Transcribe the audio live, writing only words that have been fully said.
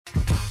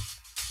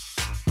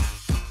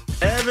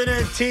Evan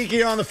and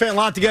Tiki on the fan. A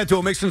lot to get to.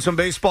 We'll mix in some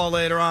baseball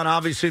later on.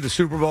 Obviously, the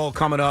Super Bowl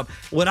coming up.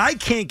 What I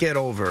can't get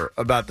over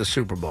about the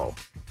Super Bowl,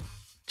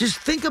 just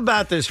think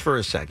about this for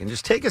a second.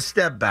 Just take a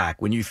step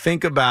back when you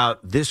think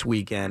about this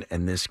weekend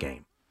and this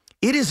game.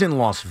 It is in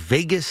Las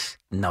Vegas,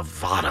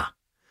 Nevada.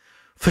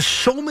 For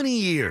so many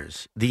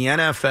years, the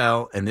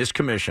NFL and this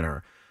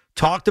commissioner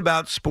talked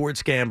about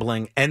sports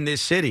gambling and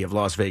this city of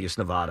Las Vegas,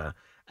 Nevada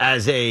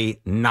as a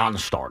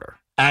non-starter,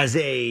 as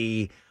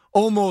a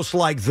almost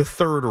like the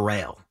third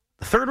rail.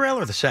 The third rail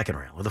or the second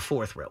rail or the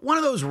fourth rail? One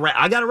of those rails.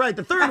 I got it right.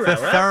 The third rail,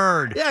 The right?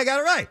 third. Yeah, I got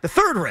it right. The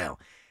third rail.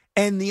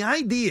 And the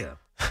idea,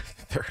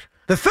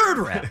 the third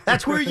rail,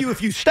 that's where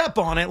if you step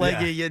on it, like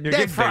you're dead,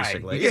 get fried.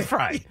 basically. You get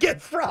fried. You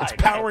get fried. It's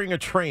powering a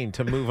train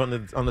to move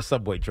on the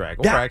subway track,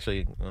 or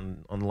actually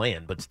on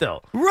land, but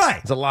still.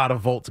 Right. There's a lot of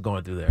volts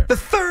going through there. The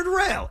third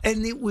rail.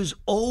 And it was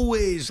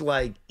always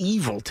like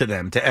evil to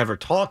them to ever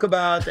talk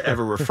about, to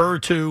ever refer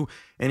to.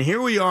 And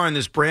here we are in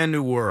this brand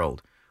new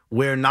world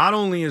where not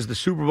only is the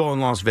Super Bowl in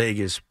Las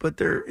Vegas, but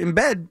they're in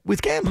bed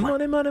with gambling.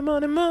 Money, money,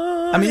 money,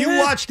 money. I mean, you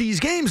watch these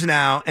games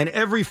now, and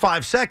every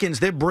 5 seconds,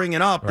 they're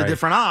bringing up the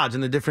different odds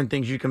and the different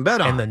things you can bet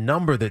on. And the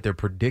number that they're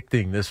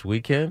predicting this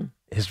weekend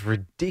is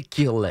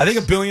ridiculous. I think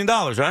 $1 billion,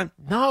 right?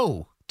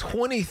 No,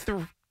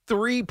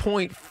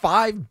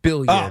 23.5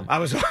 billion. Oh, I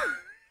was...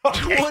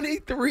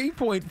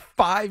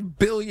 $23.5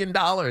 billion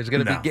is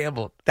going to be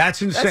gambled. That's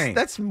insane.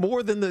 That's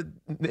more than the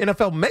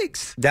NFL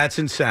makes. That's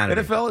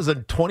insanity. NFL is a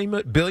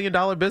 $20 billion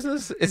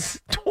business. It's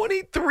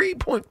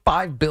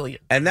 $23.5 billion.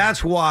 And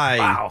that's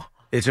why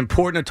it's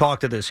important to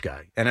talk to this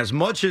guy. And as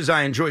much as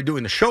I enjoyed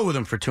doing the show with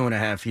him for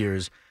 2.5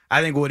 years,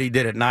 I think what he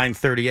did at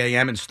 9:30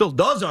 a.m. and still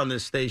does on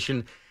this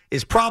station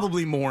is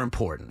probably more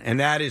important. And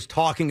that is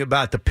talking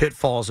about the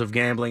pitfalls of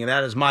gambling. And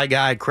that is my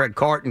guy, Craig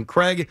Carton.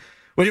 Craig,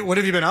 what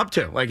have you been up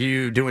to? Like, are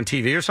you doing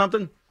TV or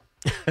something?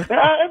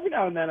 Every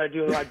now and then I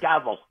do. I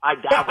dabble.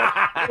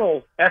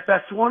 Oh,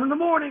 FS1 in the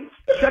morning.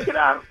 Check it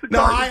out.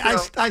 No,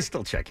 I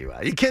still check you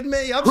out. Are you kidding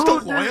me? I'm still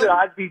loyal.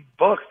 I'd be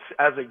booked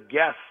as a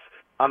guest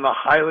on the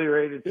highly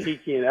rated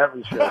Tiki and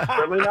Evan show.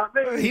 Certainly not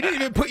me. He didn't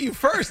even put you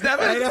first,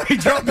 Evan. I know, he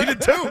dropped me to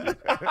 2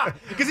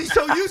 because he's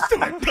so used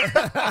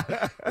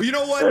to it. You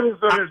know what?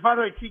 By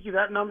the way, Tiki,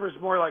 that number is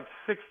more like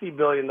 $60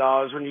 billion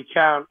when you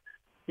count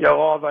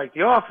all like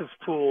the office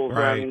pools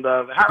and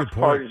the house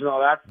parties and all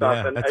that stuff.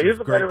 Yeah, and here's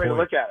a better way to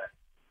look at it.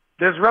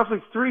 There's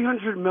roughly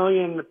 300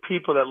 million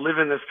people that live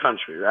in this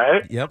country,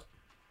 right? Yep.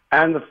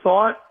 And the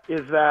thought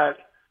is that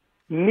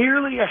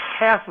nearly a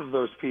half of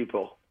those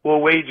people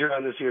will wager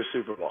on this year's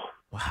Super Bowl.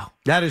 Wow.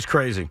 That is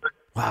crazy.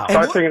 Wow.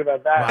 Start thinking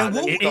about that.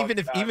 Wow.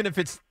 Even if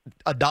it's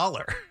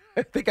 $1.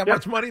 Think how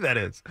much money that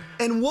is.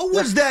 And what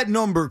was that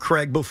number,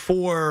 Craig,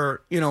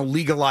 before,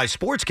 legalized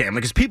sports gambling?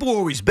 Because people were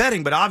always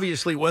betting, but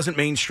obviously it wasn't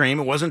mainstream.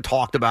 It wasn't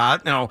talked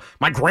about.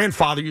 My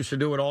grandfather used to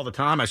do it all the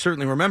time. I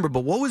certainly remember.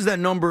 But what was that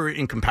number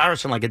in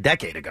comparison like a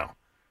decade ago?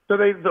 So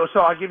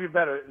I'll give you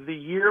better. The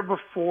year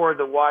before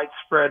the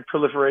widespread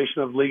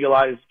proliferation of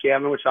legalized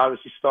gambling, which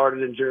obviously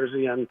started in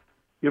Jersey, and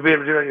you'll be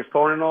able to do it on your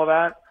phone and all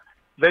that,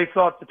 they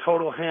thought the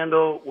total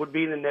handle would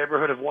be in the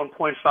neighborhood of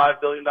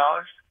 $1.5 billion.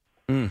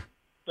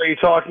 So you're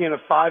talking in a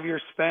 5-year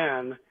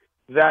span,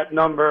 that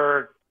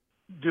number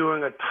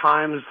doing a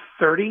times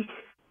 30,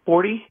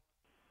 40.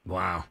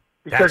 Wow.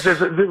 Because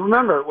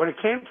remember, when it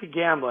came to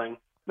gambling,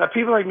 now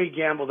people like me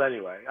gambled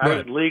anyway. I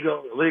was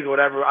legal, illegal,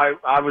 whatever.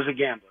 I was a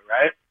gambler,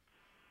 right?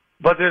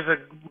 But there's a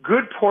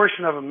good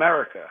portion of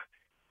America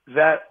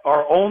that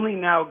are only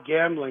now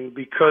gambling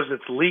because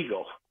it's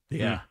legal.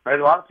 Yeah. Right?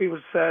 A lot of people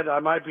said, I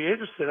might be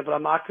interested in it, but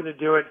I'm not going to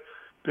do it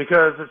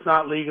because it's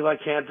not legal. I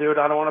can't do it.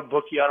 I don't want to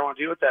book you. I don't want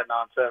to deal with that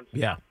nonsense.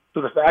 Yeah.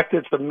 So the fact that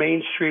it's a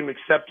mainstream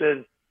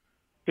accepted,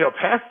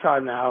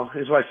 pastime now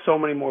is why so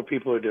many more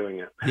people are doing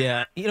it.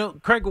 Yeah.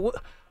 Craig,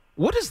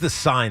 what is the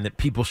sign that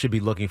people should be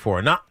looking for?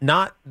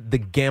 Not the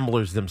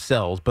gamblers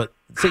themselves, but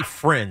say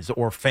friends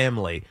or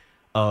family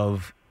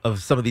of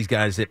some of these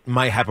guys that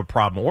might have a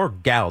problem, or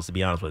gals, to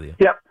be honest with you.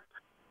 Yep.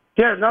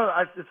 Yeah, no,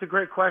 it's a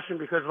great question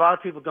because a lot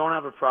of people don't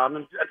have a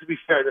problem. And to be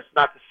fair, this is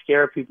not to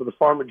scare people. The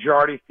far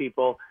majority of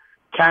people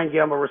can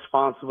gamble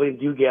responsibly and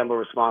do gamble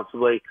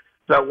responsibly.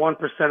 About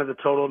 1% of the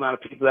total amount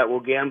of people that will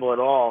gamble at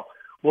all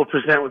will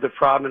present with a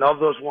problem. And of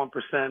those 1%,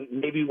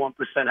 maybe 1%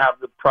 have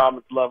the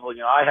problem at the level,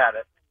 I had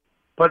it.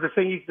 But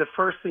the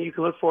first thing you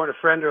can look for in a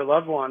friend or a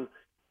loved one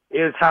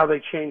is how they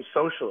change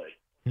socially.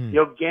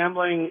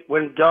 Gambling,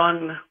 when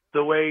done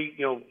the way,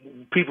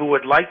 people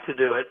would like to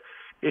do it,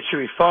 it should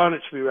be fun.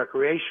 It should be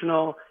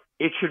recreational.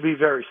 It should be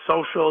very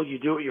social. You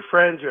do it with your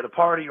friends. You're at a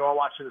party. You're all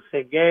watching the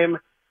same game.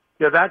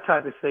 That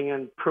type of thing.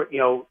 And,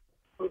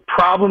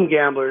 problem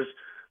gamblers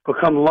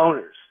become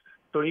loners.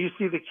 So when you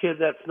see the kid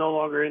that's no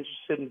longer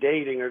interested in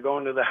dating or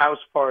going to the house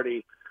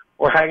party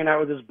or hanging out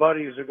with his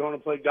buddies or going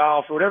to play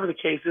golf or whatever the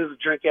case is, a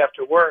drink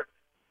after work,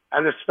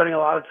 and they're spending a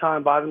lot of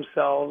time by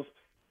themselves,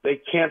 they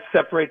can't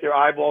separate their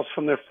eyeballs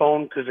from their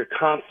phone because they're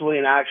constantly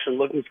in action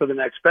looking for the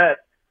next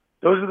bet.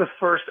 Those are the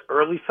first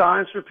early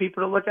signs for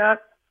people to look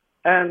at.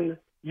 And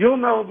you'll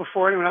know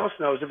before anyone else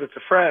knows, if it's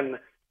a friend,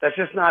 that's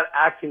just not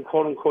acting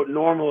quote unquote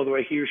normal the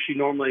way he or she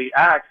normally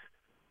acts.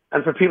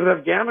 And for people that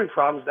have gambling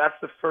problems, that's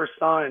the first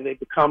sign they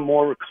become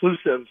more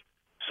reclusive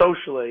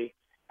socially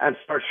and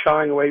start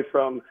shying away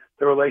from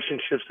the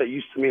relationships that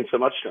used to mean so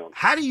much to them.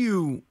 How do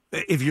you,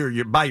 if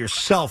you're by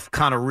yourself,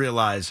 kind of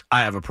realize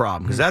I have a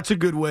problem? Because that's a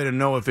good way to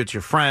know if it's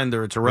your friend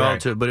or it's a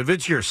relative. Right. But if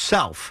it's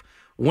yourself,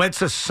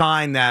 what's a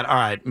sign that, all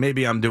right,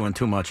 maybe I'm doing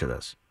too much of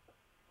this?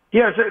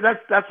 Yeah, so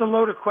that's a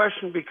loaded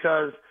question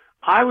because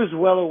I was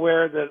well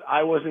aware that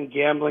I wasn't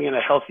gambling in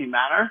a healthy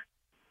manner,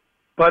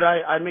 but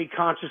I made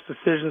conscious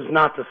decisions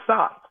not to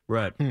stop.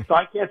 Right. So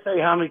I can't say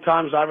how many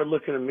times I would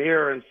look in a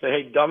mirror and say,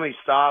 hey, dummy,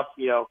 stop.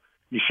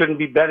 You shouldn't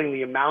be betting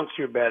the amounts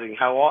you're betting,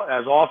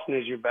 as often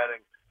as you're betting.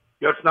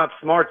 It's not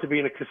smart to be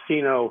in a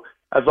casino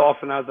as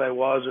often as I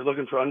was or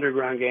looking for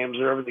underground games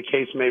or whatever the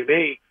case may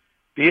be.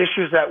 The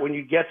issue is that when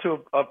you get to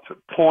a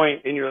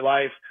point in your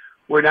life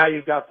where now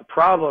you've got the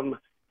problem,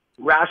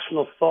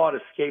 rational thought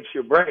escapes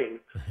your brain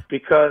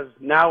because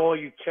now all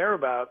you care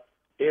about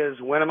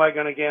is when am I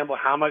going to gamble,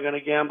 how am I going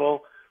to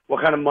gamble,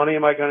 what kind of money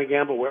am I going to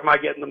gamble, where am I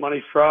getting the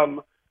money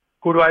from,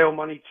 who do I owe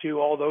money to,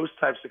 all those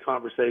types of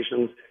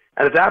conversations.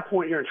 And at that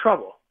point, you're in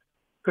trouble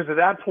because at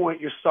that point,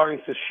 you're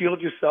starting to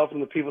shield yourself from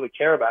the people that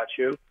care about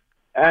you.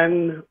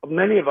 And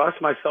many of us,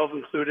 myself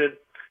included,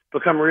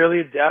 become really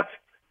adept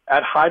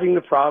at hiding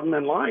the problem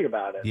and lying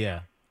about it.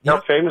 Yeah.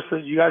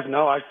 Famously, you guys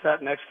know, I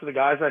sat next to the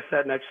guys I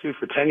sat next to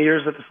for 10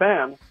 years at the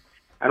Fan.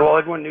 And while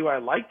everyone knew I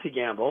liked to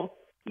gamble,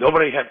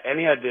 nobody had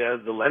any idea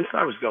the length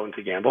I was going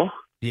to gamble.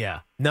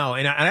 Yeah. No,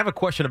 and I have a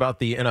question about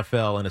the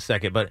NFL in a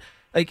second. But,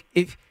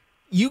 if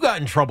you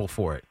got in trouble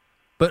for it,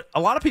 but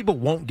a lot of people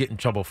won't get in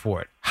trouble for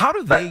it. How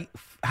do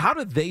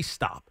they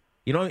stop?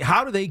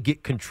 How do they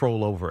get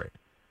control over it?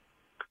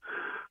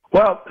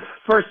 Well,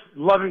 first,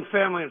 loving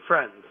family and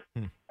friends.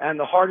 And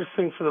the hardest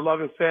thing for the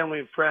loving family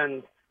and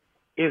friends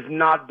is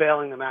not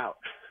bailing them out.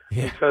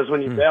 Yeah. Because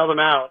when you bail them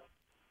out,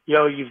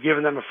 you've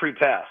given them a free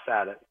pass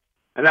at it.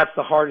 And that's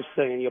the hardest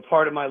thing. And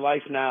part of my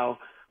life now,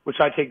 which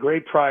I take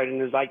great pride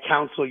in, is I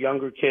counsel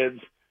younger kids,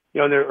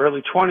 in their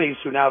early 20s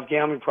who now have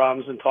gambling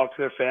problems and talk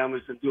to their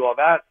families and do all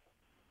that.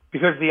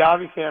 Because the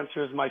obvious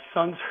answer is my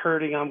son's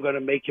hurting, I'm going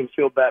to make him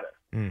feel better.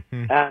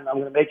 Mm-hmm. And I'm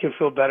going to make him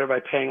feel better by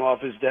paying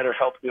off his debt or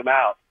helping him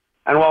out.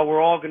 And while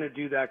we're all going to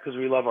do that because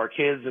we love our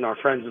kids and our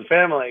friends and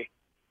family,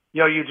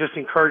 you just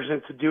encourage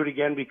them to do it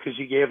again because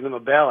you gave them a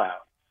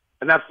bailout.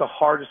 And that's the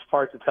hardest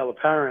part to tell a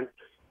parent,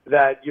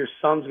 that your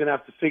son's going to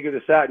have to figure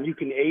this out. And you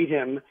can aid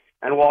him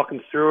and walk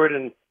him through it.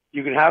 And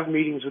you can have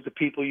meetings with the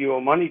people you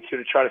owe money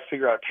to try to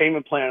figure out a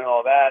payment plan and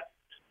all that.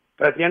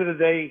 But at the end of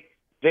the day,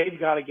 they've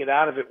got to get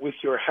out of it with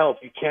your help.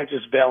 You can't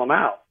just bail them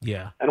out.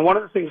 Yeah. And one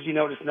of the things you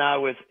notice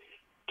now with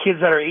kids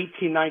that are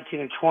 18, 19,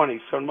 and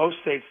 20, so in most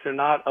states they're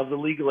not of the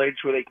legal age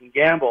where they can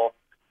gamble,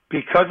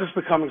 because it's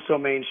becoming so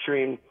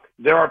mainstream,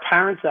 there are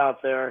parents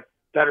out there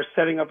that are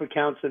setting up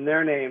accounts in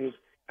their names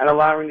and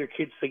allowing their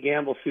kids to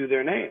gamble through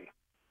their name.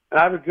 And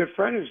I have a good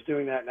friend who's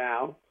doing that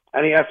now,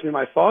 and he asked me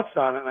my thoughts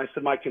on it, and I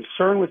said my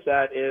concern with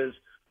that is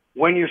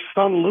when your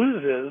son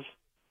loses,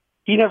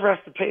 he never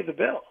has to pay the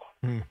bill.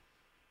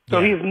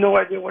 So he has no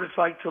idea what it's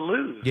like to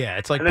lose. Yeah,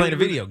 it's like playing a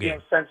video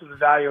game. Sense of the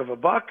value of a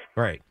buck.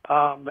 Right.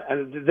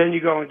 And then you're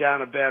going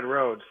down a bad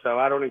road. So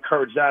I don't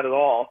encourage that at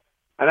all.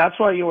 And that's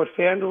why, what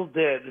FanDuel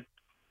did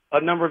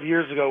a number of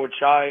years ago,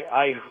 which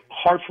I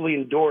heartfully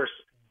endorse,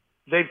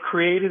 they've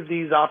created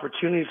these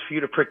opportunities for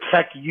you to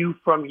protect you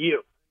from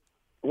you,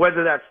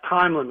 whether that's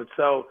time limits.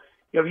 So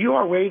if you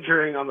are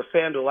wagering on the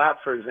FanDuel app,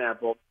 for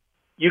example,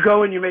 you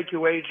go and you make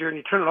your wager and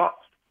you turn it off.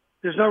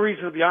 There's no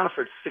reason to be on it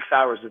for 6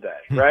 hours a day,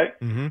 right?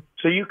 Mm-hmm.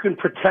 So you can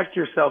protect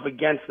yourself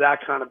against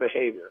that kind of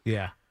behavior.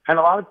 Yeah. And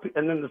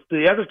then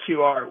the other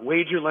two are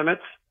wager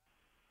limits,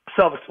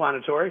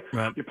 self-explanatory.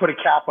 Right. You put a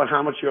cap on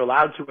how much you're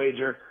allowed to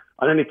wager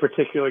on any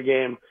particular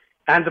game,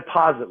 and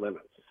deposit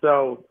limits.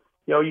 So,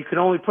 you can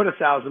only put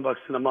 $1,000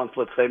 in a month,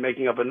 let's say,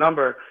 making up a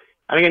number.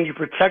 And again, you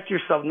protect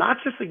yourself not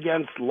just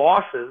against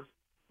losses,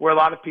 where a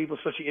lot of people,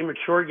 especially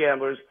immature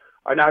gamblers,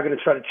 are now going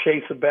to try to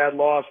chase a bad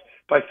loss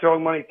by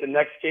throwing money at the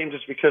next game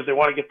just because they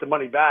want to get the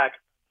money back,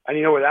 and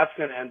you know where that's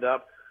going to end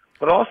up,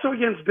 but also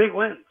against big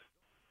wins.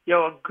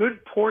 A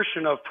good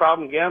portion of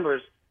problem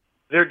gamblers,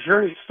 their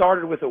journey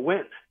started with a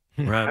win.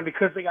 Right. And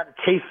because they got a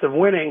taste of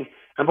winning,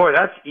 and boy,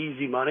 that's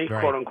easy money, right,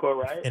 quote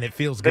unquote, right? And it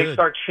feels good. They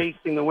start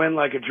chasing the win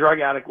like a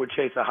drug addict would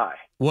chase a high.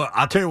 Well,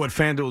 I'll tell you what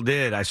FanDuel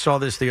did. I saw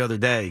this the other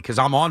day because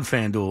I'm on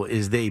FanDuel,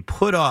 is they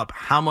put up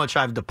how much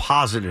I've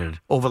deposited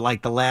over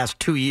like the last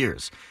 2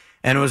 years.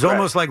 And it was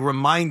almost like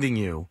reminding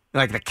you,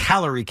 like the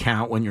calorie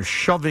count when you're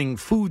shoving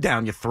food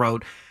down your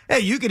throat. Hey,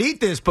 you could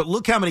eat this, but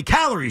look how many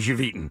calories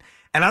you've eaten.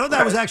 And I thought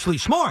that was actually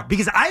smart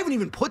because I haven't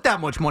even put that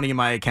much money in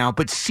my account,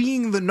 but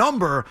seeing the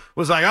number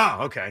was like,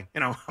 oh, okay.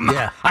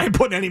 I ain't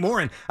putting any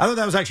more in. I thought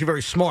that was actually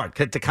very smart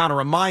to kind of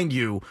remind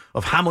you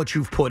of how much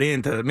you've put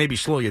in to maybe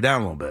slow you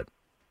down a little bit.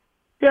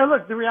 Yeah,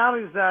 look, the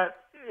reality is that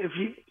if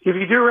you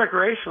do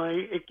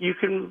recreationally,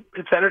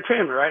 it's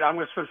entertainment, right? I'm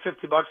going to spend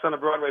 $50 on a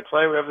Broadway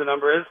play, whatever the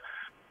number is.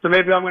 So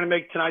maybe I'm going to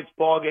make tonight's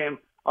ball game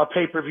a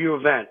pay-per-view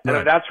event. And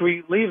if that's where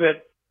you leave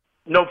it,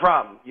 no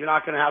problem. You're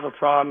not going to have a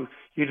problem.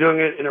 You're doing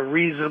it in a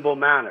reasonable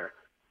manner.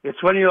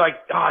 It's when you're like,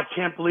 oh, I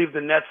can't believe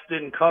the Nets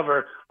didn't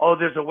cover. Oh,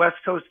 there's a West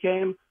Coast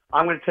game.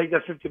 I'm going to take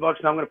that $50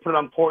 and I'm going to put it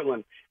on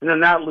Portland, and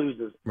then that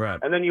loses. Right.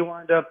 And then you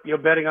wind up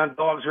betting on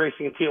dogs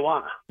racing in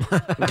Tijuana.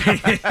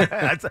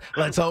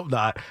 Let's hope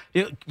not.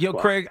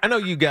 Craig, I know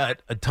you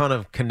got a ton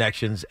of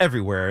connections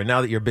everywhere, and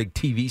now that you're a big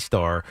TV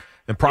star,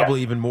 and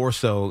probably even more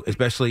so,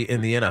 especially in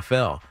the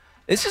NFL.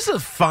 It's just a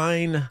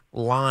fine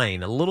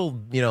line, a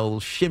little,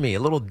 shimmy, a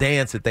little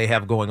dance that they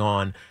have going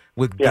on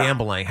with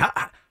gambling.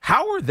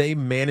 How are they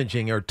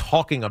managing or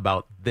talking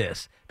about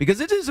this?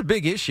 Because it is a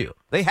big issue.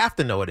 They have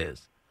to know it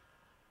is.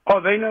 Oh,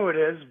 they know it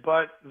is,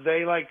 but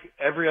they, like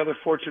every other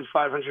Fortune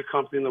 500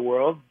 company in the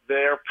world,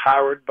 they're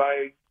powered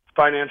by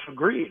financial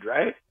greed,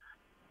 right?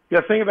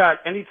 Think about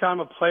any time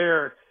a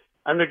player,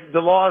 and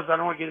the laws, I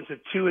don't want to get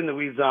into too in the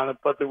weeds on it,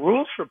 but the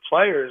rules for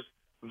players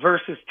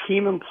versus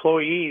team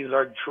employees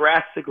are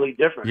drastically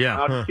different. Yeah.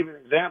 And I'll just give you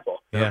an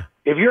example. Yeah.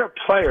 If you're a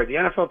player, the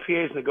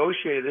NFLPA has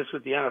negotiated this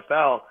with the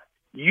NFL,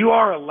 you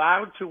are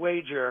allowed to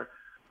wager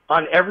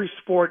on every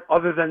sport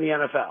other than the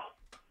NFL.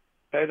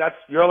 Okay,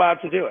 you're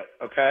allowed to do it,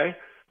 okay?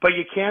 But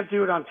you can't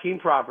do it on team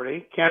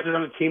property, can't do it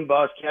on a team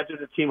bus, can't do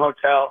it at the team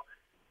hotel,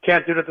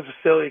 can't do it at the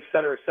facility, et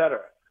cetera, et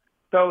cetera.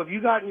 So if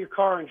you got in your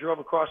car and drove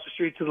across the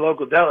street to the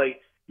local deli,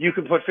 you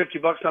can put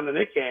 $50 on the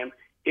Knick game.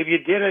 If you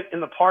did it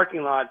in the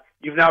parking lot,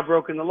 you've now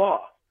broken the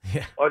law.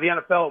 Yeah. Or the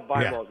NFL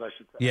bylaws, I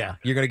should say. Yeah,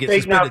 you're going to get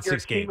Now, suspended you're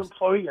 6 a team games.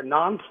 employee, a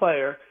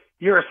non-player,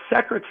 you're a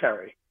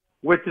secretary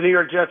with the New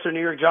York Jets or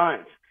New York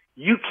Giants.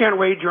 You can't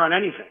wager on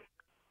anything.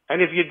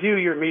 And if you do,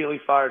 you're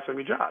immediately fired from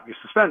your job. You're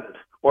suspended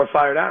or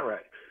fired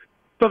outright.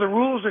 So the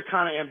rules are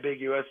kind of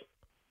ambiguous.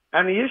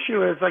 And the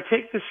issue is,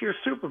 take this year's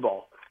Super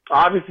Bowl.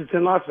 Obviously, it's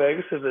in Las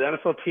Vegas. There's an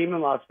NFL team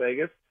in Las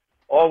Vegas.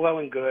 All well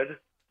and good.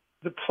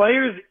 The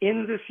players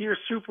in this year's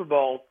Super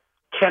Bowl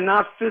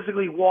cannot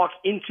physically walk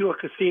into a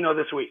casino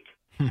this week.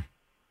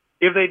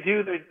 If they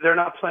do, they're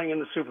not playing in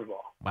the Super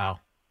Bowl. Wow.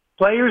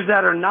 Players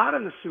that are not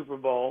in the Super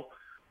Bowl,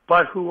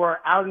 but who are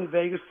out in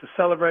Vegas to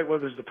celebrate,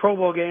 whether it's the Pro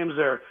Bowl games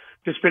or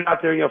just been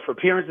out there, for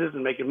appearances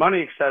and making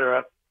money, et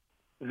cetera,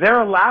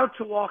 they're allowed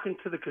to walk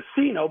into the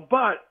casino,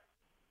 but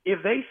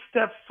if they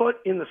step foot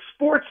in the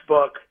sports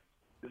book,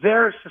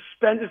 they're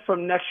suspended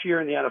from next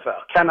year in the NFL.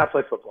 Cannot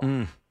play football.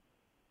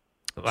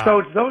 Wow. So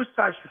it's those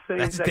types of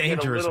things That's that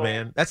dangerous, get a little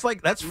man. That's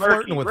murky,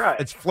 flirting with right.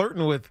 it's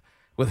flirting with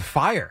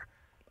fire.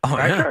 Oh,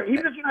 Right? yeah. Sure.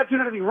 Even if you're not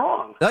doing anything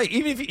wrong.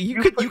 Even if you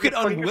You're could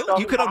putting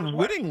yourself in harm's way.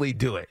 unwittingly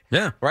do it.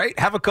 Yeah. Right?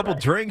 Have a couple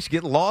drinks,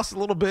 get lost a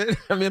little bit.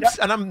 I mean,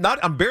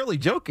 I'm barely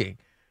joking.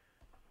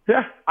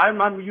 Yeah. You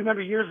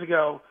remember years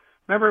ago,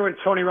 when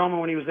Tony Romo,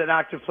 when he was an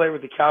active player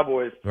with the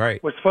Cowboys,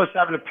 Right. was supposed to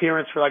have an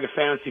appearance for a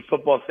fantasy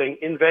football thing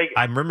in Vegas.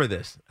 I remember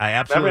this. I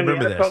absolutely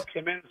remember the NFL this.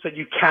 came in and said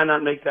you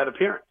cannot make that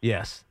appearance.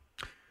 Yes.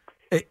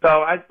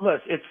 So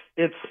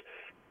it's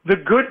the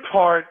good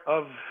part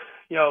of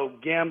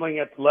gambling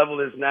at the level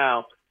it is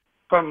now,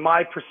 from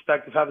my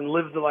perspective, having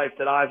lived the life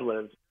that I've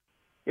lived,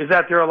 is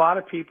that there are a lot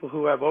of people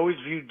who have always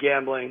viewed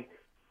gambling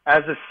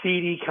as a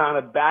seedy kind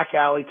of back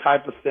alley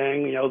type of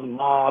thing, the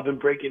mob and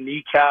breaking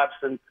kneecaps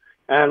and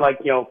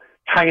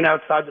hanging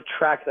outside the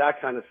track,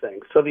 that kind of thing.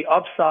 So the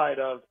upside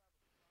of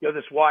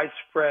this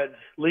widespread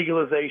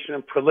legalization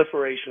and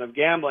proliferation of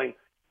gambling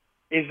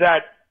is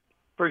that,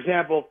 for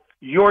example,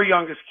 your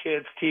youngest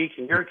kids, Teak,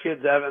 and your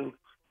kids, Evan,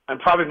 and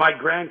probably my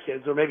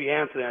grandkids, or maybe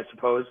Anthony, I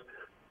suppose,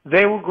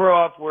 they will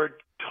grow up where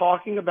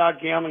talking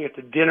about gambling at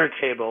the dinner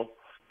table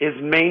is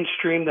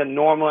mainstream and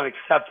normal and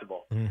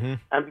acceptable. Mm-hmm.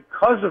 And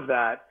because of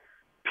that,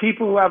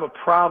 people who have a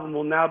problem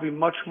will now be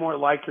much more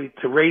likely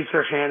to raise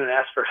their hand and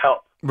ask for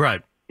help.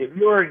 Right. If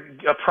you're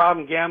a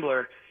problem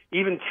gambler,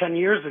 even 10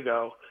 years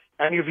ago,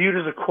 and you're viewed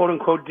as a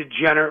quote-unquote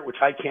degenerate, which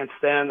I can't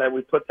stand, that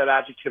we put that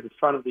adjective in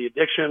front of the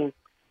addiction,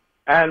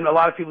 and a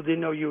lot of people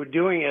didn't know you were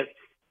doing it,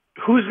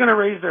 who's going to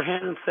raise their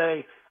hand and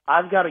say,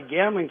 I've got a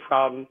gambling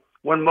problem,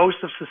 when most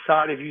of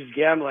society views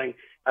gambling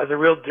as a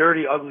real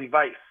dirty, ugly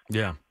vice?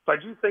 Yeah. So I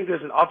do think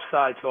there's an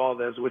upside to all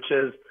this, which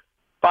is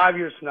 5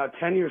 years from now,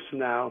 10 years from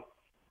now,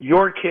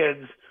 your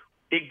kids,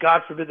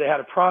 God forbid they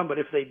had a problem, but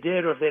if they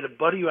did, or if they had a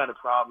buddy who had a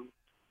problem,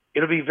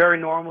 it'll be very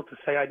normal to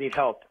say, I need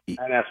help,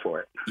 and ask for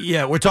it.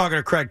 Yeah, we're talking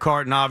to Craig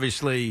Carton,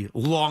 obviously,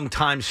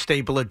 longtime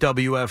staple at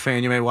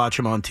WFAN. You may watch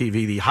him on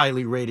TV, the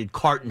highly rated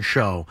Carton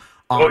Show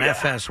on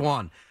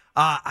FS1.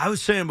 I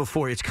was saying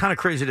before, it's kind of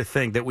crazy to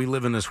think that we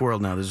live in this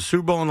world now. There's a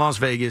Super Bowl in Las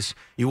Vegas.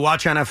 You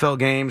watch NFL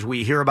games.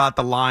 We hear about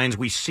the lines.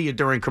 We see it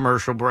during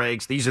commercial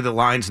breaks. These are the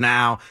lines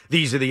now.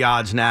 These are the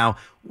odds now.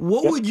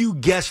 What would you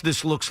guess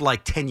this looks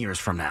like 10 years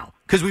from now?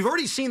 Because we've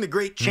already seen the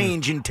great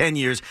change in 10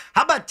 years.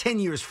 How about 10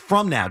 years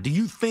from now? Do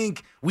you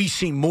think we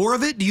see more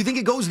of it? Do you think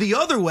it goes the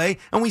other way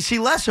and we see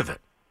less of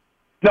it?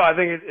 No, I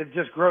think it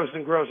just grows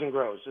and grows and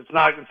grows. It's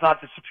not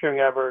disappearing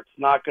ever. It's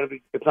not going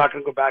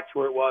to go back to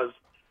where it was.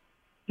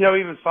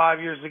 Even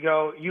 5 years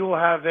ago, you will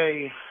have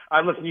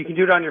listen, you can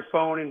do it on your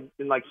phone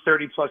in like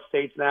 30 plus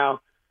states now,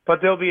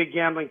 but there'll be a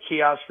gambling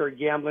kiosk or a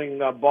gambling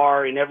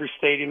bar in every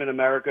stadium in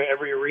America,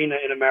 every arena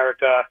in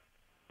America.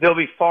 there'll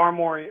be far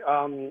more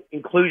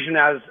inclusion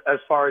as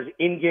far as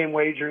in-game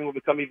wagering will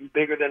become even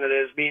bigger than it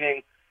is,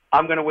 meaning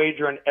I'm going to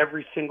wager on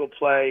every single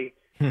play.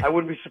 I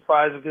wouldn't be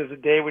surprised if there's a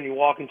day when you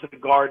walk into the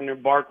Garden or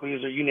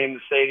Barclays or you name the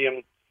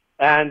stadium,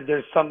 and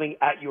there's something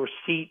at your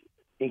seat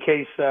in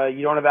case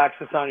you don't have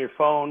access on your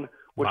phone,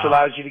 which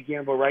allows you to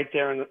gamble right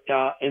there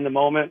in the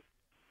moment.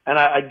 And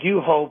I do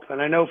hope,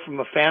 and I know from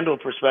a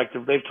FanDuel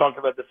perspective, they've talked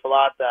about this a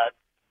lot, that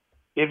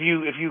if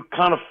you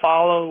kind of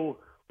follow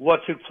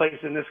what took place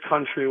in this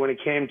country when it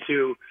came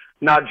to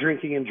not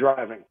drinking and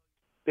driving,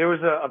 there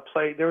was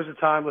a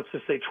time, let's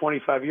just say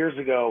 25 years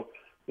ago,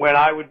 when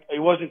it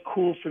wasn't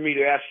cool for me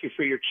to ask you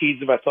for your keys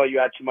if I thought you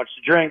had too much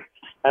to drink,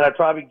 and I'd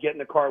probably get in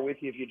the car with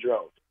you if you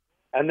drove.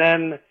 And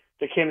then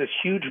there came this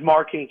huge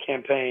marketing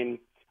campaign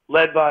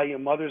led by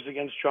Mothers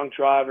Against Drunk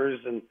Drivers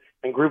and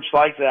groups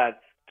like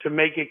that to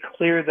make it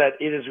clear that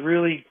it is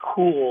really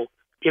cool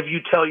if you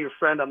tell your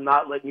friend, I'm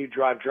not letting you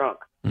drive drunk.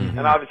 Mm-hmm.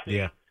 And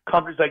obviously,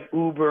 companies like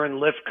Uber and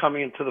Lyft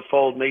coming into the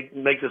fold make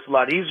this a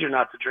lot easier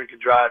not to drink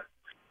and drive.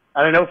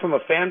 And I know from a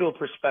FanDuel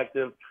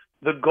perspective,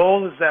 the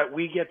goal is that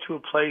we get to a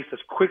place as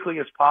quickly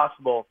as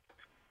possible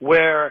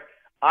where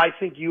I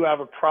think you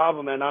have a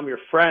problem and I'm your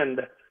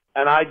friend,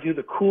 and I do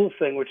the cool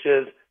thing, which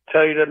is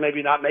tell you to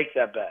maybe not make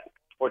that bet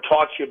or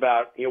talk to you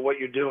about what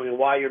you're doing and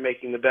why you're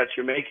making the bets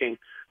you're making,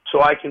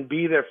 so I can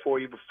be there for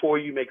you before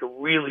you make a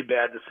really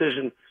bad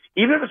decision,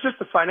 even if it's just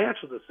a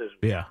financial decision.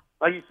 Yeah.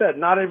 Like you said,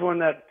 not everyone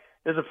that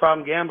is a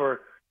problem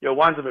gambler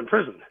winds up in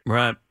prison.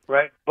 Right.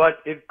 Right? But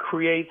it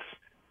creates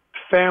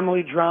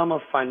family drama,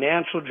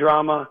 financial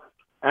drama.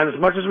 And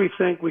as much as we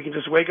think we can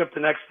just wake up the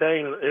next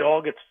day and it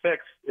all gets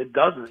fixed, it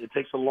doesn't. It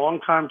takes a long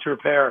time to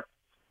repair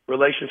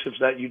relationships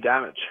that you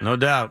damage. No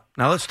doubt.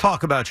 Now let's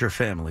talk about your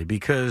family,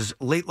 because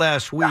late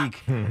last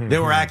week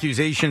there were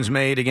accusations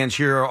made against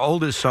your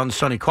oldest son,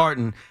 Sonny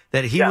Carton,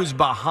 that he was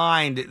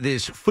behind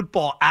this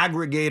football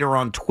aggregator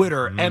on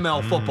Twitter,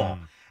 ML Football.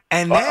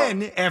 And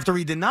then after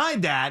he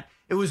denied that,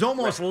 it was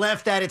almost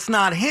left that it's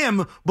not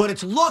him, but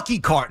it's Lucky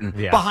Carton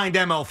behind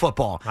ML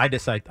Football. I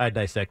dissected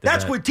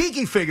That's that. what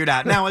Tiki figured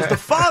out. Now, as the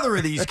father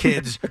of these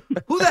kids,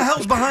 who the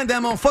hell's behind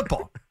ML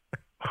Football?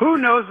 Who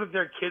knows what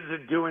their kids are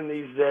doing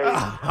these days?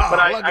 But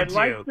I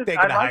like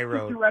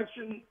the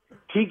direction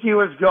Tiki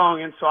was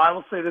going, and so I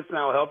will say this, and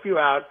I'll help you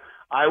out.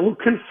 I will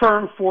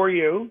confirm for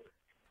you,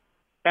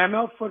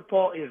 ML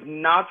Football is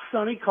not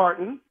Sonny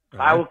Carton.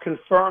 I will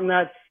confirm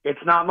that it's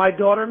not my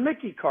daughter,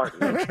 Mickey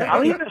Carton.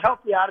 I'll even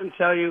help you out and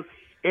tell you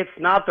it's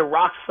not the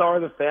rock star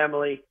of the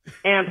family,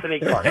 Anthony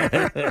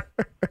Carton.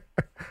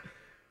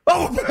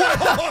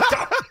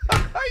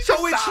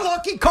 So it's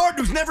Lucky Carton,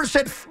 who's never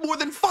said more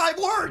than 5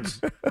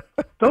 words.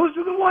 Those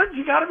are the ones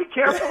you got to be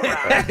careful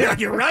around.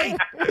 You're right.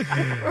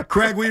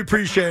 Craig, we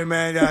appreciate it,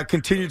 man.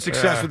 Continued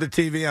success with the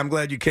TV. I'm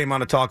glad you came on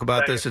to talk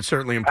about this. It's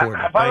certainly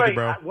important. By the way,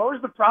 bro. What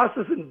was the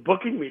process in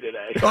booking me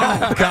today?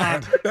 Oh,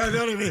 God.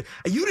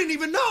 You didn't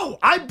even know.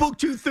 I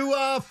booked you through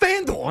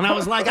FanDuel, and I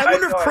was like, I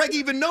wonder if Craig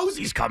even knows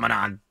he's coming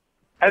on.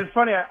 And it's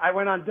funny, I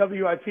went on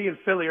WIP in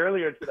Philly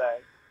earlier today.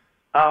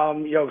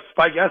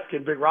 Spike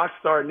Eskin, big rock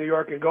star in New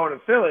York, and going to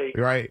Philly.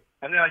 Right.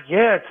 And they're like,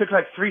 it took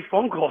like 3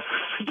 phone calls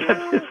to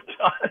get this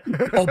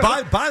done. Oh,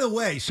 by the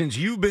way, since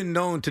you've been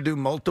known to do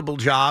multiple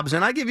jobs,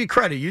 and I give you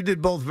credit, you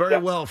did both very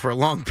well for a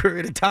long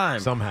period of time.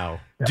 Somehow.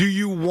 Do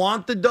you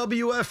want the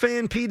WFA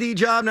and PD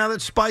job now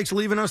that Spike's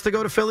leaving us to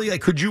go to Philly?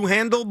 Like, could you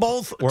handle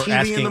both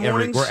TV in the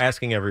mornings? We're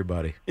asking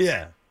everybody.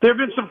 Yeah. There have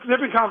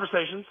been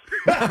conversations.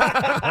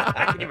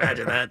 I can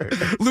imagine that.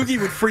 Lukey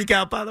would freak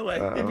out, by the way.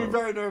 He'd be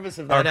very nervous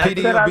if that Our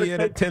PD will be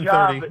in at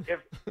 10:30.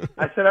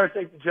 I said I would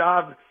take the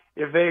job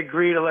if they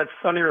agree to let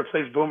Sonny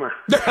replace Boomer.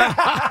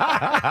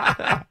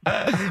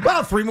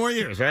 Well, 3 more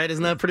years, right?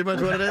 Isn't that pretty much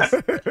what it is?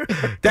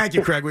 Thank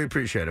you, Craig. We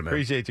appreciate it, man.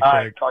 Appreciate you, Craig. All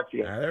right, talk to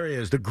you. There he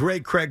is, the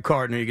great Craig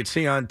Carton, you can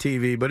see on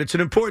TV. But it's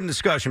an important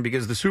discussion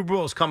because the Super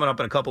Bowl is coming up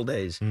in a couple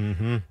days.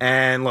 Mm-hmm.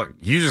 And look,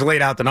 you just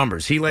laid out the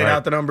numbers. He laid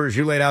out the numbers.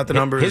 You laid out the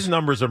numbers. His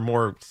numbers are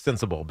more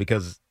sensible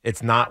because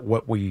it's not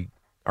what we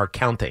are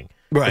counting.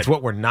 Right. It's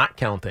what we're not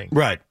counting.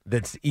 Right.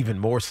 That's even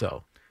more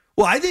so.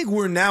 Well, I think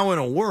we're now in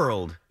a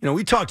world,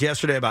 we talked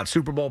yesterday about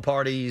Super Bowl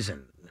parties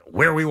and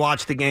where we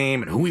watch the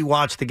game and who we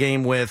watch the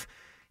game with.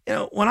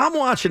 When I'm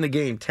watching the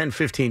game 10,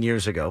 15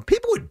 years ago,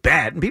 people would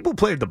bet and people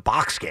played the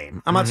box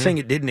game. I'm not saying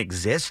it didn't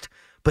exist,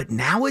 but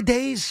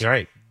nowadays,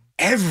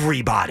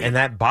 everybody. And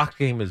that box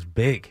game is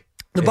big.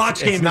 The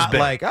box game is not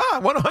big. Like, I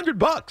won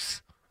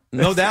 $100.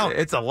 No doubt.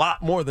 It's a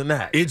lot more than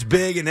that. It's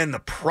big, and then the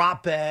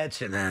prop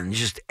bets, and then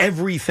just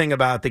everything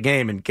about the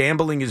game. And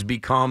gambling has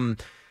become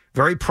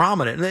very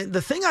prominent. And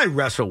the thing I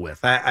wrestle with,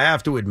 I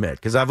have to admit,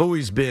 because I've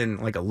always been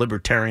like a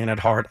libertarian at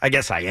heart. I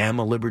guess I am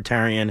a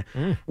libertarian,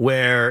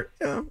 where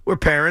we're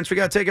parents. We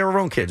got to take care of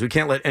our own kids. We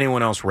can't let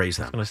anyone else raise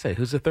them. I was going to say,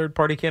 who's the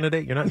third-party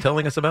candidate you're not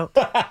telling us about?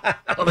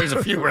 Well, there's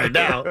a few right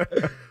now.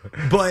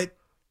 But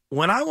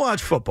when I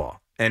watch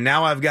football, and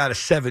now I've got a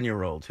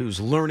 7-year-old who's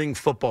learning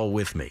football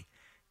with me,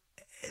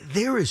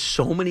 there is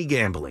so many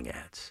gambling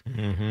ads.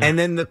 Mm-hmm. And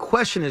then the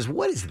question is,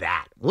 what is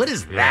that? What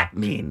does that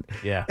mean?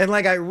 Yeah. And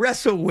like I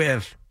wrestle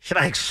with, should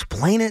I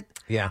explain it?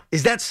 Yeah.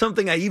 Is that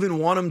something I even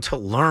want him to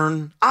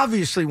learn?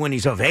 Obviously, when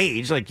he's of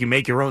age, like you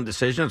make your own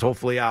decisions.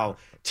 Hopefully, I'll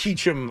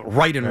teach him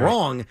right and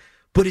wrong.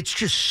 But it's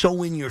just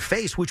so in your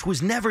face, which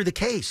was never the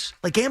case.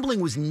 Like gambling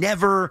was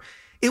never,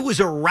 it was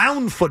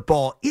around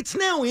football. It's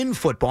now in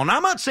football. And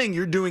I'm not saying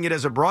you're doing it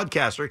as a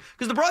broadcaster,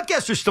 because the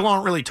broadcasters still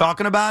aren't really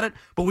talking about it.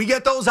 But we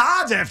get those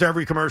odds after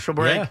every commercial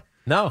break. Yeah.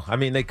 No, I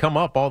mean, they come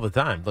up all the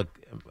time. Look,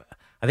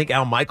 I think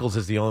Al Michaels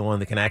is the only one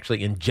that can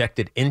actually inject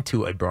it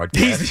into a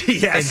broadcast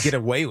and get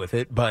away with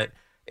it. But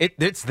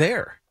it's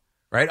there,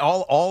 right?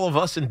 All of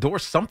us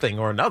endorse something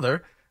or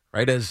another,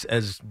 right?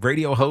 As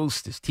radio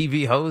host, as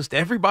TV host,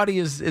 everybody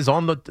is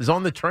on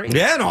the train.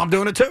 Yeah, no, I'm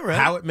doing it too, right?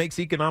 How it makes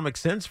economic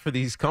sense for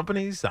these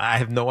companies, I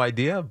have no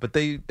idea. But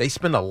they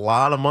spend a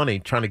lot of money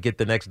trying to get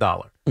the next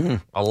dollar. Mm-hmm.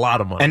 A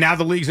lot of money. And now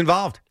the league's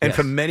involved. And yes.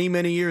 for many,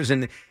 many years,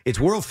 and it's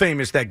world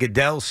famous that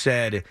Goodell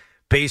said,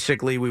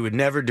 basically, we would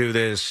never do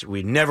this.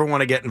 We never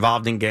want to get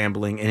involved in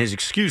gambling. And his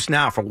excuse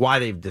now for why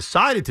they've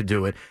decided to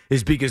do it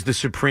is because the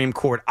Supreme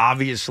Court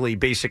obviously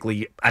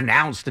basically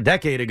announced a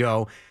decade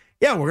ago,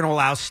 yeah, we're going to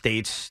allow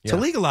states to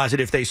legalize it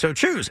if they so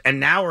choose. And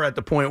now we're at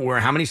the point where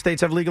how many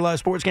states have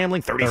legalized sports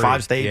gambling?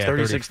 35 states,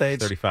 36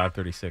 states? 35,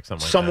 36,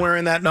 something like that. Somewhere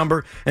in that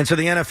number. And so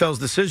the NFL's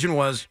decision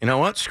was, you know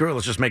what? Screw it.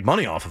 Let's just make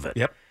money off of it.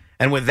 Yep.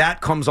 And with that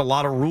comes a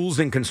lot of rules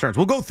and concerns.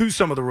 We'll go through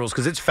some of the rules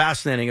because it's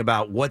fascinating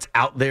about what's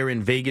out there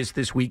in Vegas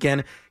this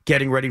weekend,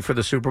 getting ready for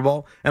the Super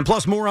Bowl, and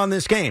plus more on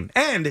this game.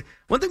 And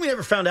one thing we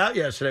never found out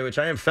yesterday, which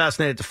I am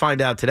fascinated to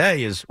find out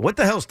today, is what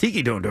the hell's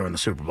Tiki doing during the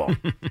Super Bowl?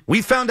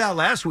 We found out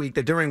last week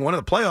that during one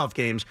of the playoff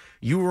games,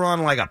 you were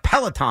on like a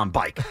Peloton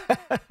bike.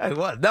 I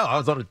was. No, I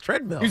was on a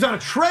treadmill. He was on a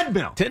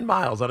treadmill. 10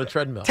 miles on a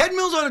treadmill. 10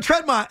 miles on a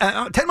treadmill.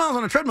 10 miles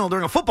on a treadmill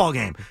during a football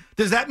game.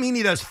 Does that mean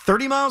he does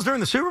 30 miles during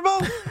the Super Bowl?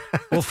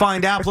 We'll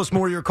find out. Plus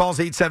more of your calls,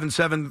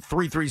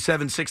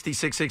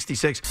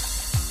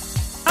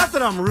 877-337-6666. Not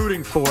that I'm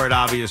rooting for it,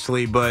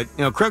 obviously, but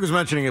Craig was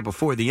mentioning it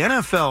before. The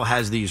NFL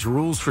has these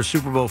rules for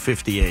Super Bowl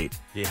 58,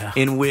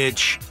 in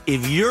which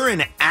if you're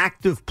an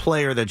active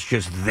player that's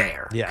just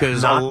there,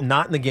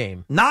 not in the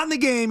game,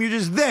 you're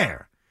just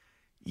there,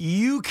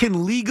 you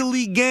can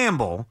legally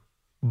gamble,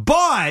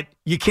 but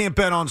you can't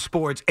bet on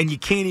sports, and you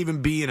can't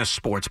even be in a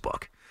sports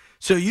book.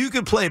 So you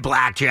could play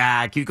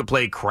blackjack, you could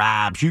play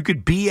craps, you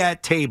could be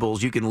at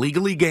tables, you can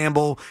legally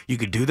gamble, you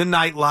could do the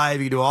nightlife,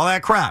 you could do all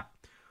that crap.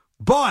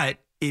 But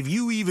if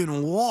you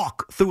even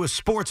walk through a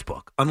sports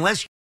book,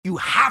 unless you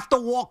have to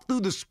walk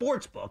through the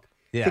sports book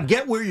to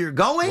get where you're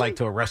going, like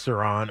to a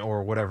restaurant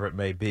or whatever it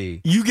may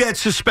be, you get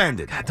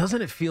suspended. God,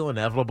 doesn't it feel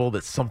inevitable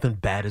that something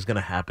bad is going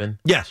to happen?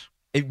 Yes.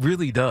 It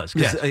really does.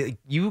 Because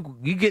you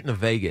get into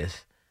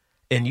Vegas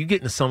and you get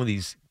into some of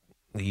these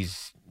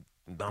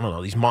I don't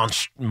know, these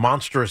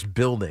monstrous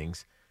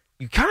buildings.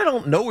 You kind of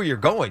don't know where you're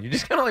going. You're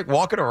just kind of like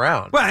walking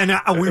around. Right, and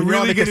are we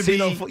really going to be...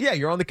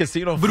 you're on the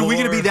casino floor. But are we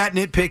going to be that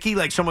nitpicky?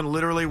 Like someone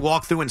literally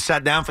walked through and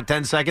sat down for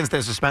 10 seconds,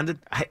 they're suspended?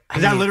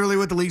 Is that literally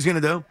what the league's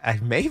going to do?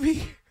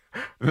 Maybe.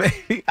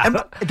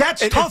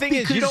 That's tough the thing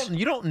because... is,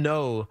 you don't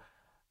know...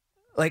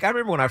 Like, I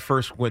remember when I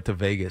first went to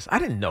Vegas, I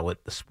didn't know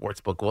what the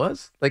sports book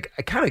was. Like,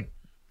 I kind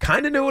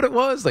of knew what it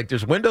was. Like,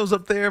 there's windows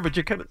up there, but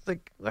you're kind of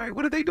like, all right,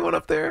 what are they doing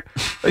up there?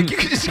 Like, you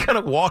can just kind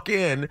of walk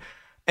in,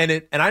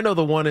 and I know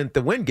the one at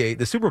the Wingate,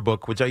 the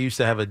Superbook, which I used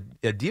to have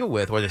a deal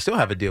with, or they still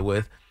have a deal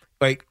with.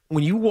 Like,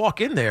 when you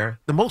walk in there,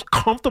 the most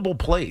comfortable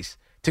place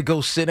to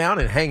go sit down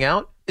and hang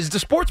out is the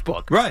sports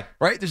book. Right.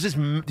 There's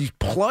these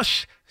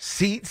plush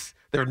seats.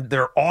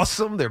 They're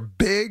awesome. They're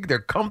big.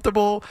 They're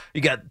comfortable. You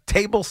got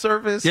table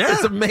service. Yeah.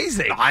 It's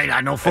amazing.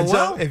 I know full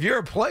well. So if you're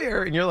a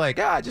player and you're like,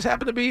 I just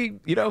happen to be,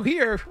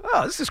 here.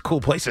 Oh, this is a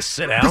cool place to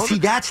sit down. But see,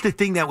 that's the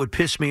thing that would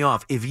piss me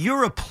off. If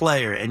you're a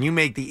player and you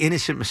make the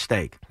innocent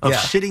mistake of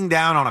sitting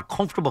down on a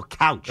comfortable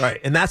couch. Right,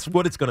 and that's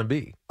what it's going to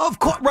be. Of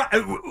course.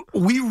 Right.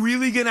 We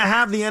really going to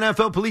have the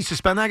NFL police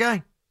suspend that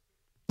guy?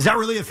 Is that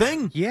really a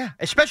thing? Yeah,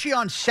 especially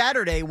on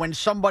Saturday when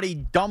somebody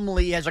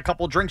dumbly has a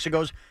couple drinks and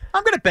goes,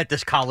 I'm going to bet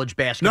this college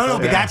basketball. No,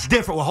 but that's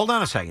different. Well, hold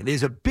on a second.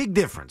 There's a big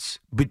difference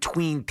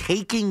between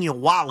taking your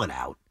wallet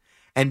out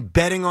and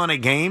betting on a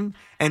game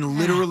and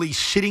literally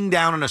sitting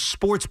down in a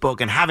sports book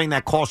and having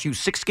that cost you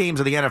 6 games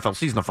of the NFL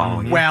season the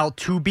following year. Well,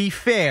 to be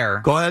fair.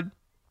 Go ahead.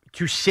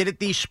 To sit at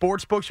these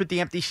sports books with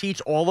the empty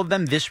seats, all of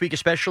them this week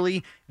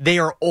especially, they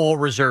are all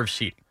reserved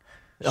seating.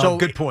 So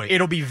good point.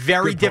 It'll be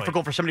very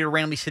difficult for somebody to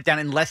randomly sit down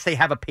unless they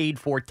have a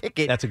paid-for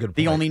ticket. That's a good point.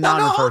 The only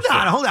hold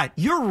on.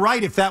 You're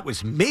right if that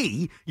was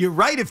me. You're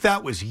right if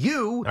that was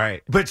you. All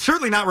right. But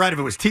certainly not right if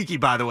it was Tiki,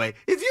 by the way.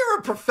 If you're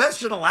a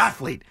professional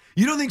athlete,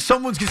 you don't think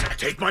someone's going to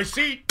take my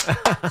seat,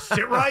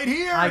 sit right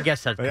here? I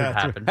guess that could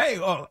happen. Hey,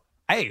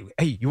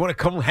 you want to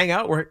come hang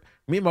out?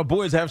 me and my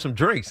boys have some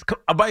drinks.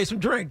 I'll buy you some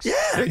drinks. Yeah.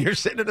 And you're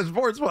sitting in the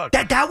sports book.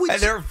 That would.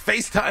 And they're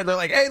FaceTime. They're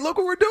like, hey, look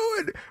what we're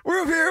doing. We're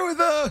up here with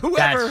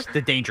whoever. That's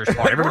the dangerous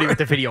part. Everybody with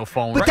the video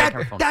phone. But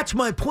camera phone. that's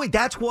my point.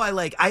 That's why,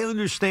 like, I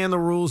understand the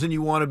rules and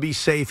you want to be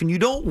safe and you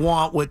don't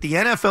want what the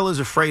NFL is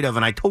afraid of,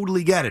 and I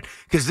totally get it,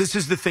 because this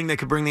is the thing that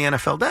could bring the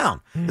NFL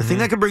down. Mm-hmm. The thing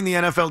that could bring the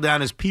NFL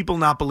down is people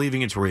not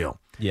believing it's real.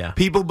 Yeah.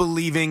 People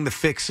believing the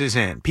fix is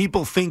in.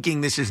 People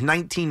thinking this is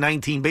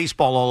 1919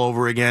 baseball all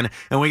over again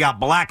and we got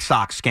Black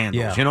Sox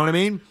scandals. Yeah. You know what I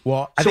mean?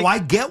 Well, I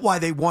get why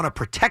they want to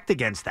protect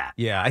against that.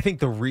 Yeah, I think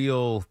the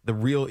real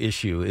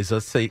issue is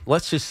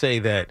let's just say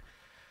that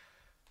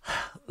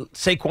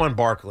Saquon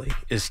Barkley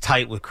is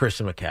tight with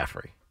Christian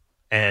McCaffrey.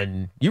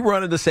 And you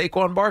run into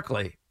Saquon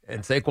Barkley,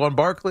 and Saquon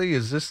Barkley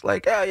is just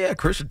like, oh, yeah,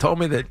 Christian told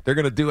me that they're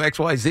going to do X,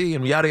 Y, Z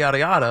and yada, yada,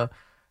 yada.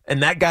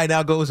 And that guy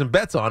now goes and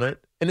bets on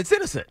it, and it's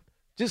innocent.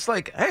 Just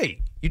like,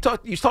 hey, you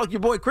talked to your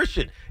boy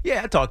Christian.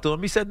 Yeah, I talked to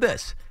him. He said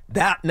this.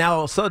 That now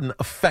all of a sudden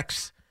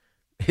affects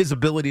his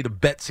ability to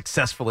bet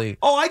successfully.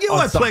 Oh, I get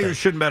why something. players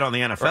shouldn't bet on the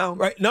NFL.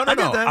 Right. No.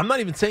 I'm not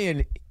even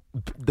saying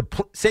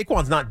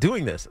Saquon's not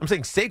doing this. I'm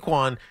saying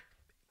Saquon,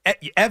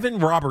 Evan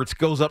Roberts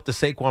goes up to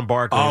Saquon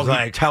Barkley. Oh, and he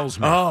like, tells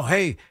me. Oh,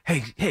 hey,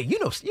 you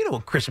know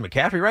Christian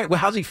McCaffrey, right? Well,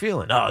 how's he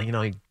feeling? Oh,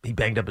 he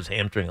banged up his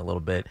hamstring a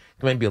little bit.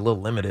 He may be a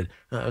little limited.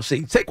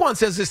 See, Saquon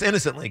says this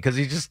innocently because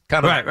he's just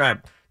kind of right.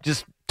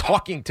 Just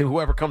talking to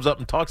whoever comes up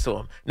and talks to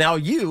him. Now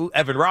you,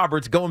 Evan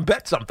Roberts, go and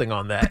bet something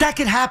on that. But that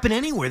could happen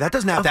anywhere. That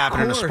doesn't have to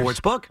happen in a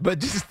sports book. But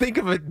just think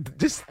of it.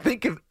 Just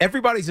think of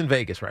everybody's in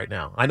Vegas right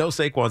now. I know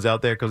Saquon's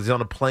out there because he's on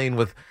a plane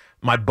with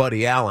my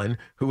buddy Alan,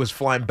 who was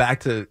flying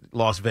back to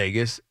Las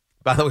Vegas.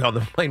 By the way, on the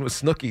plane was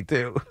Snooki,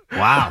 too.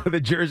 Wow. The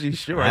Jersey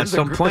Shore. That's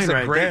some plane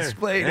right great there.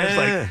 plane.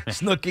 Yeah.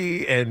 It's like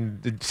Snooki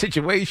and The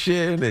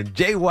Situation and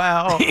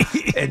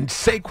JWoww and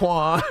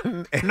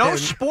Saquon. And, No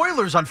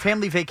spoilers on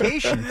Family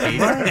Vacation, Pete.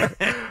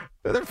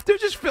 They're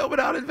just filming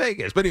out in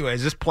Vegas. But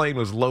anyways, this plane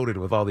was loaded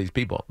with all these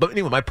people. But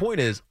anyway, my point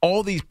is,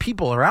 all these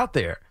people are out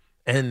there.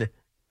 And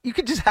you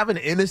could just have an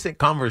innocent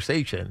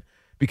conversation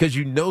because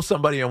you know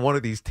somebody on one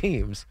of these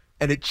teams,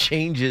 and it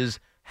changes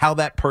how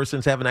that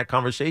person's having that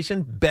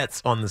conversation,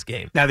 bets on this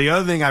game. Now, the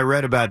other thing I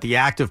read about the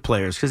active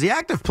players, because the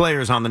active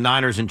players on the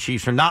Niners and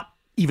Chiefs are not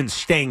even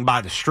staying by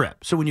the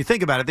Strip. So when you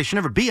think about it, they should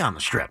never be on the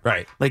Strip.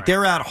 Right. Like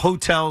they're at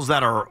hotels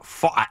that are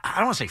far, I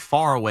don't want to say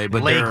far away,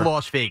 but Lake they're...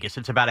 Las Vegas.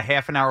 It's about a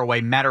half an hour away.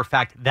 Matter of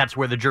fact, that's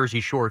where the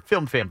Jersey Shore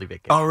filmed Family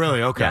Vacation. Oh,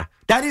 really? Okay. Yeah.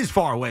 That is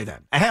far away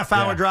then. A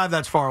half-hour Yeah. drive,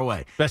 that's far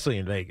away. Especially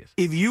in Vegas.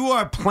 If you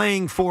are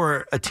playing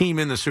for a team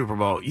in the Super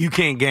Bowl, you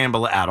can't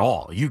gamble at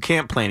all. You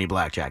can't play any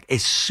blackjack.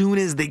 As soon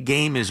as the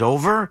game is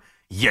over,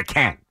 you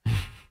can.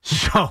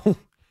 So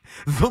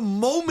the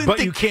moment... But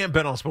you can't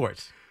bet on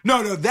sports.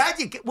 No, that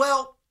you can...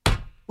 Well...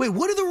 Wait,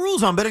 what are the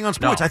rules on betting on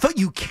sports? No. I thought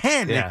you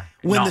can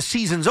when No. the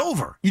season's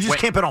over. You just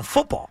can't bet on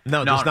football.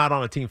 No, just not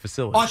on a team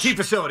facility. On team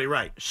facility,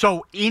 right.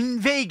 So in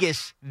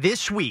Vegas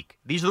this week,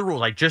 these are the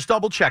rules. I just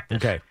double-checked this.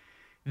 Okay.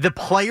 The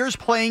players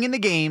playing in the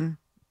game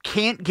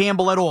can't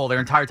gamble at all their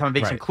entire time in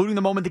Vegas, Right. including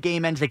the moment the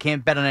game ends. They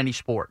can't bet on any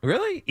sport.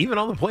 Really? Even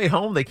on the play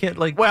home, they can't,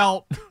 like...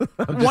 Well,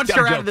 once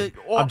they're out of joking.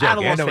 the I'm out joking.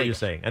 of I Las know what Vegas. you're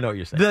saying. I know what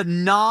you're saying. The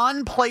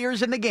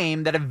non-players in the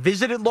game that have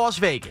visited Las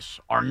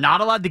Vegas are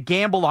not allowed to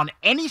gamble on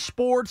any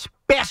sports,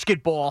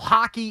 basketball,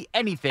 hockey,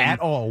 anything. At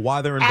all,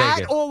 while they're in At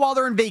Vegas. all while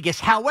they're in Vegas.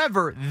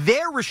 However,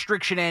 their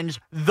restriction ends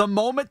the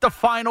moment the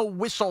final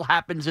whistle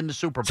happens in the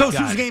Super Bowl. So as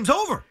soon as the game's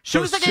over.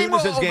 Soon as the game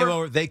this game over,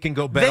 over, they can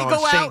go bet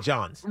on St.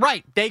 John's.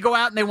 Right. They go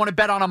out and they want to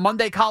bet on a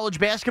Monday college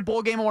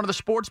basketball game on one of the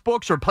sports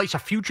books or place a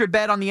future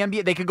bet on the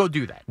NBA. They could go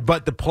do that.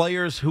 But the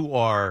players who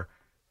are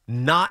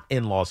not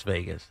in Las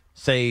Vegas,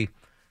 say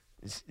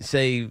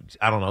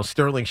I don't know,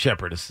 Sterling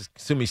Shepard,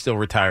 assume he's still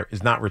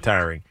is not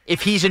retiring.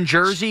 If he's in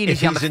Jersey and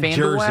If he's on the in FanDuel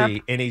Jersey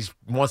app, and he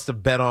wants to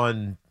bet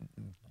on,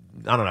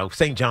 I don't know,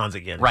 St. John's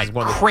again. right, He's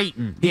one of the-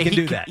 Creighton. He Yeah, can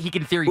do that. He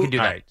can, in theory, can do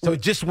All that. right. So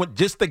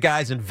just the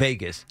guys in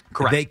Vegas,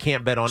 Correct. they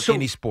can't bet on So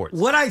any sports.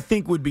 What I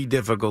think would be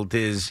difficult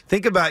is,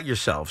 think about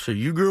yourself. So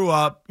you grew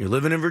up, you're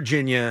living in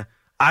Virginia.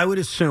 I would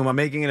assume, I'm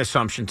making an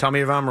assumption, tell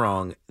me if I'm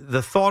wrong,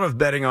 the thought of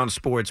betting on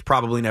sports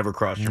probably never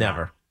crossed your mind.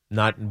 Never.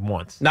 Not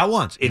once. Not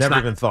once. It's Never not,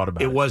 even thought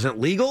about it. It wasn't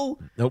legal.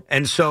 Nope.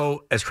 And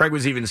so, as Craig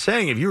was even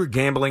saying, if you were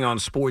gambling on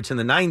sports in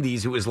the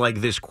 90s, it was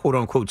like this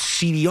quote-unquote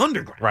seedy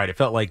underground. Right. It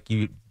felt like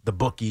the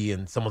bookie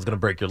and someone's going to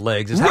break your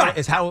legs. Right.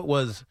 It's how it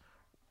was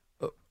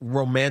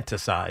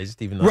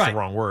romanticized, even though it's Right. the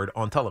wrong word,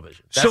 on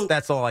television. So-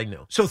 That's all I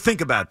knew. So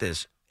think about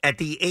this. At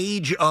the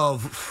age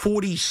of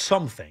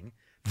 40-something,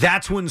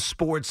 that's when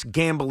sports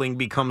gambling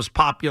becomes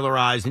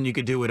popularized and you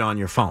could do it on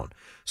your phone.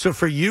 So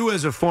for you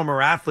as a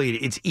former athlete,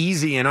 it's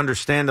easy and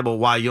understandable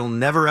why you'll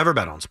never, ever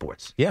bet on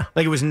sports. Yeah.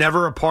 Like it was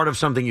never a part of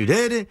something you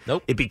did.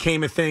 Nope. It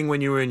became a thing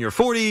when you were in your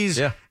 40s.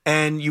 Yeah.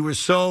 And you were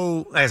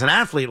so, as an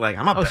athlete, like,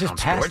 I'm not I was betting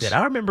just on past sports. it.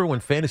 I remember when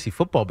fantasy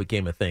football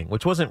became a thing,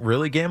 which wasn't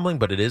really gambling,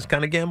 but it is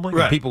kind of gambling.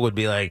 Right. And people would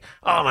be like,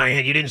 "Oh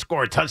man, you didn't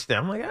score a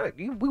touchdown." I'm like,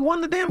 we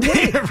won the damn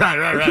game.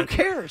 right. Who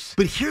cares?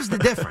 But here's the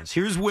difference.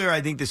 Here's where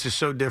I think this is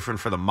so different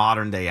for the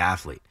modern day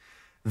athlete.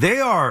 they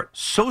are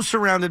so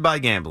surrounded by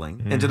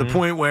gambling, and to the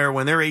point where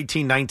when they're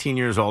 18, 19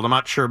 years old, I'm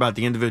not sure about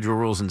the individual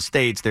rules in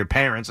states, their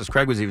parents, as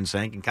Craig was even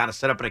saying, can kind of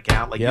set up an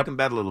account, like you can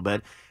bet a little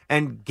bit,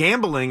 and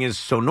gambling is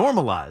so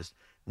normalized.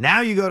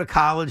 Now you go to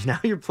college, now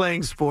you're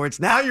playing sports,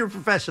 now you're a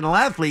professional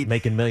athlete.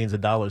 Making millions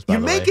of dollars, by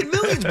You're the way. making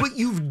millions, but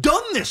you've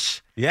done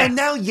this, and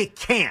now you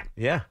can't.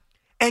 Yeah.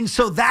 And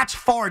so that's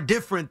far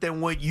different than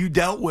what you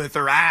dealt with,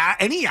 or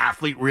any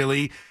athlete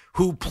really,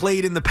 who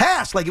played in the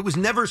past. Like, it was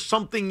never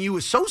something you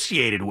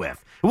associated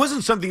with. It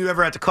wasn't something you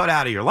ever had to cut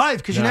out of your life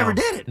because you never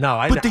did it.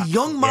 But the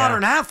young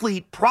modern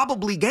athlete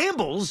probably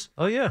gambles.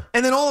 Oh, yeah.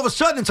 And then all of a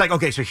sudden it's like,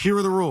 okay, so here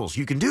are the rules.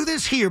 You can do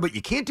this here, but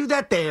you can't do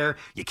that there.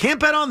 You can't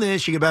bet on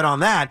this. You can bet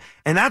on that.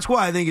 And that's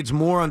why I think it's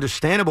more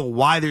understandable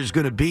why there's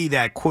going to be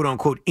that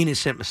quote-unquote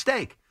innocent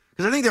mistake.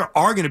 Because I think there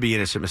are going to be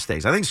innocent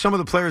mistakes. I think some of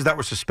the players that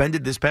were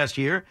suspended this past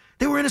year,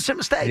 they were innocent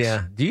mistakes.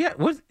 Yeah.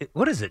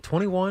 What is it,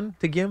 21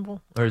 to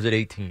gamble? Or is it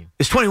 18?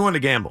 It's 21 to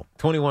gamble.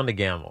 21 to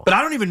gamble. But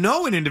I don't even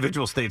know in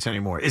individual states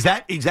anymore. Is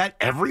that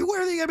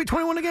everywhere that you got to be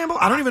 21 to gamble?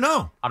 I don't even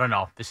know. I don't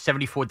know. There's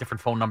 74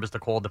 different phone numbers to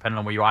call depending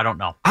on where you are. I don't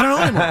know. I don't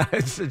know anymore.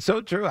 It's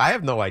so true. I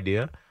have no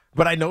idea.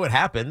 But I know it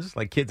happens.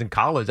 Like kids in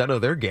college, I know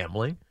they're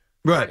gambling.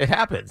 Right. It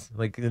happens.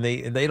 Like and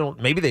they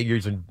don't, maybe they're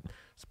using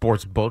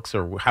sports books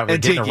or how they're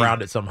getting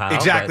around it somehow.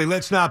 Exactly.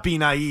 Let's not be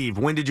naive.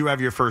 When did you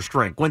have your first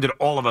drink? When did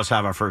all of us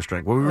have our first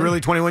drink? Were we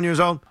really 21 years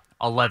old?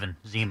 11,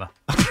 Zima.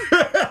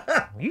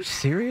 Are you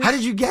serious? How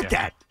did you get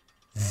that?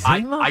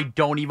 Zima? I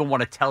don't even want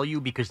to tell you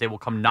because they will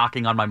come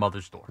knocking on my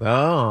mother's door.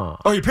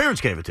 Oh, your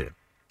parents gave it to you?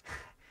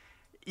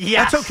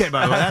 Yes. That's okay,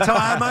 by the way. That's how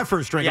I had my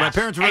first drink. Yes. My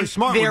parents were really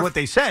smart with what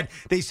they said.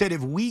 They said,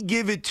 if we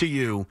give it to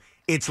you,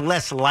 it's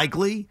less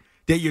likely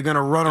that you're going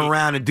to run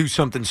around and do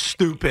something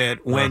stupid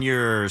when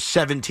you're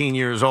 17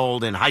 years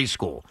old in high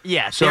school.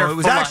 Yeah. So it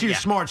was actually a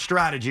smart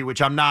strategy,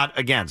 which I'm not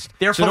against.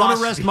 Their so philosophy.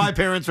 don't arrest my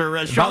parents or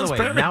arrest By Sean's the way,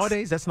 parents.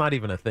 nowadays, that's not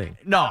even a thing.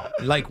 No.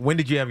 Like, when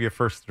did you have your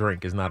first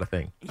drink is not a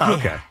thing. Oh,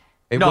 okay.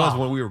 It was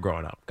when we were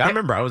growing up. I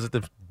remember I was at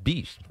the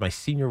beach my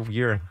senior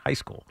year in high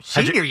school.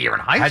 Senior year in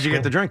high school. How'd you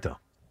get the drink, though?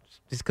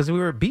 Just because we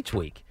were at beach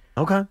week.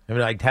 Okay. I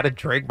mean, I had a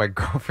drink. My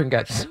girlfriend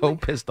got so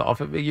pissed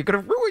off at me. You're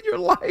going to ruin your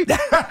life.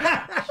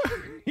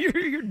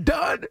 you're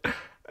done.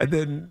 And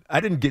then I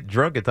didn't get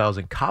drunk until I was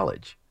in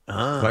college.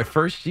 My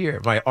first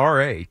year, my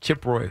RA,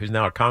 Chip Roy, who's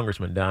now a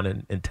congressman down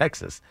in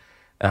Texas.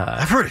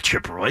 I've heard of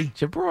Chip Roy.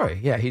 Chip Roy,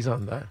 yeah, he's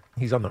on the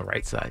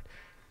right side.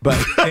 But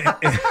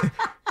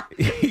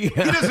He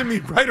doesn't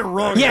mean right or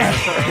wrong.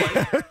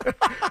 Yeah.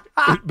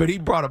 But he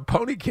brought a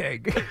pony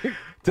keg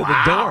to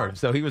the dorm.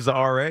 So he was the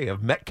RA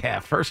of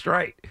Metcalf, first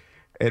right.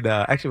 And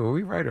actually, were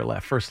we right or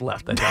left? First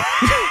left, I think.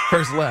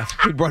 First left.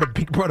 He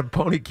brought a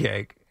pony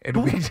keg.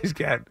 And we just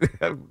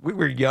we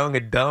were young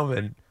and dumb,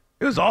 and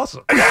it was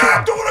awesome. Yeah,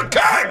 I'm doing a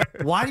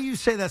keg! Why do you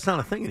say that's not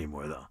a thing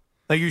anymore, though?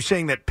 Like, you're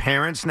saying that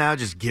parents now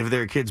just give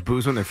their kids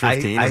booze when they're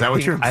 15? Is that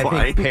what you're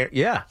implying?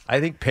 I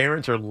think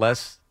parents are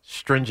less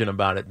stringent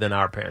about it than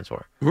our parents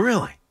were.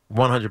 Really?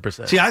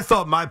 100%. See, I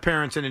thought my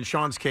parents, and in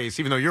Sean's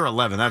case, even though you're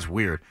 11, that's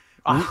weird.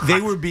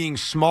 They were being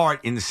smart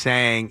in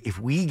saying, if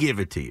we give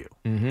it to you,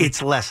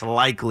 it's less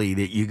likely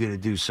that you're going to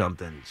do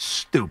something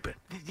stupid.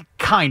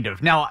 Kind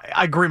of. Now,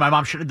 I agree. My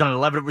mom should have done it at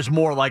 11. It was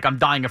more like I'm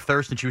dying of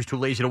thirst, and she was too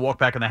lazy to walk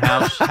back in the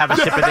house, have a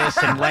sip of this,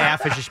 and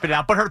laugh as she spit it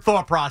out. But her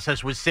thought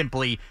process was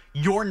simply,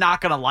 you're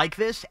not going to like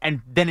this,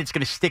 and then it's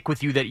going to stick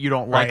with you that you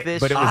don't like this.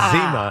 But it was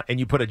Zima, and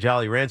you put a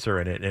Jolly Rancher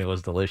in it, and it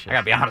was delicious. I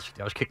got to be honest with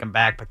you. I was kicking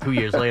back, but 2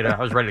 years later,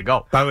 I was ready to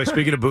go. By the way,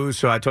 speaking of booze,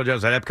 so I told you I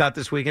was at Epcot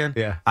this weekend.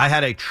 Yeah. I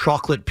had a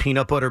chocolate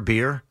peanut butter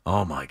beer.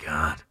 Oh, my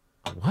God.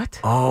 What?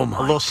 Oh, my God.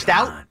 A little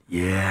stout?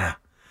 Yeah.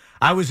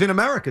 I was in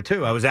America,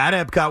 too. I was at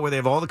Epcot where they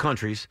have all the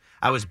countries.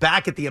 I was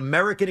back at the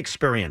American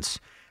Experience.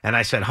 And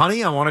I said,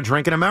 honey, I want to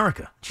drink in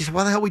America. She said,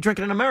 why the hell are we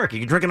drinking in America?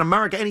 You can drink in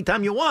America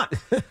anytime you want.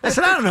 I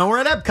said, I don't know. We're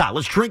at Epcot.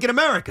 Let's drink in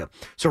America.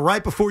 So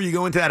right before you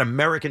go into that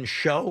American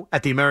show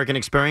at the American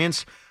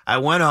Experience, I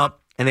went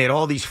up and they had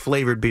all these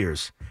flavored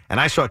beers. And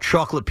I saw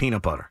chocolate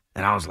peanut butter.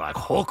 And I was like,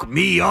 hook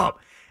me up.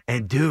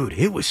 And, dude,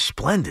 it was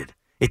splendid.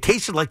 It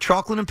tasted like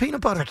chocolate and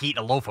peanut butter. It's like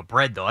eating a loaf of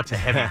bread, though. That's a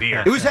heavy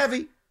beer. It was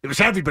heavy. It was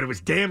heavy, but it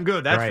was damn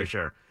good. That's for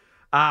sure.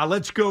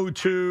 Let's go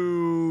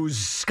to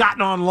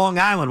Scott on Long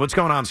Island. What's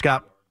going on,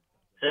 Scott?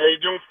 Hey, how you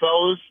doing,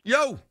 fellas?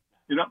 Yo.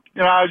 You know,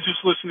 I was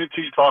just listening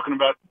to you talking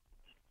about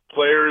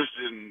players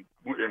and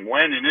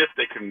when and if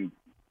they can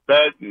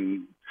bet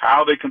and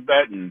how they can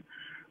bet, and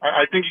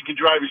I think you can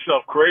drive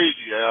yourself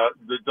crazy.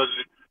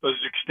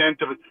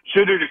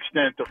 Should it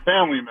extend to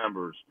family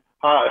members?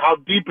 How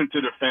deep into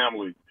the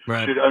family?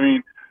 Right. Should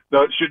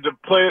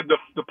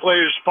the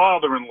player's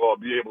father-in-law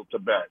be able to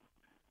bet?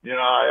 You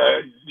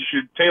know,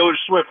 should Taylor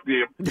Swift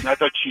be able? Not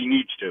that she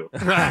needs to.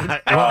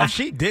 Well,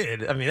 she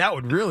did. I mean, that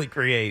would really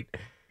create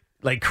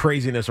like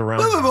craziness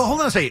around. Wait,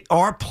 hold on a second.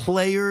 Are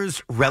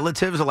players'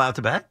 relatives allowed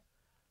to bet?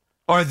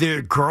 Are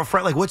their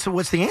girlfriend? Like,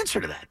 what's the answer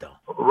to that, though?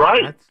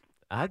 Right.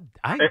 I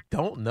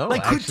don't know.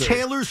 Like, could actually.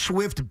 Taylor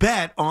Swift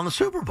bet on the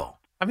Super Bowl?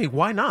 I mean,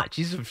 why not?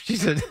 She's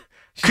a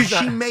Because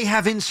she may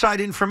have inside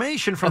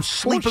information from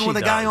sleeping with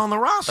a guy on the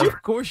roster.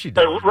 Of course she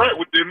does. Right,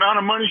 with the amount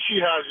of money she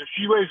has, if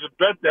she lays a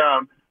bet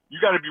down, you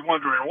got to be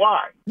wondering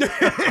why.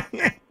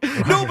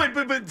 No,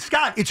 but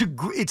Scott,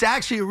 it's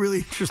actually a really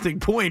interesting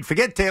point.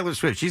 Forget Taylor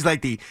Swift; she's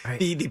like the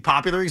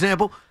popular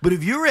example. But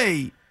if you're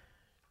a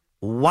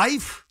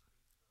wife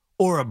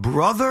or a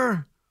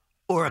brother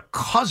or a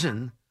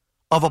cousin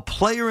of a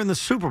player in the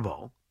Super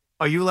Bowl,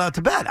 are you allowed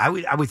to bet? I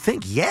would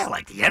think, yeah,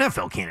 like the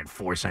NFL can't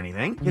enforce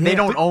anything. Yeah, they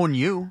don't own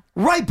you.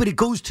 Right, but it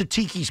goes to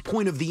Tiki's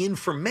point of the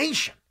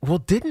information. Well,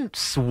 didn't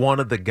one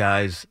of the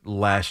guys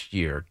last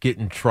year get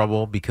in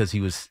trouble because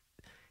he was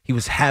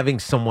having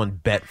someone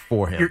bet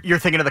for him? You're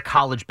thinking of the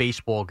college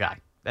baseball guy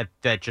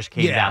that just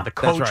came down. The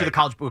coach of the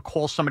college would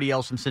call somebody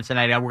else in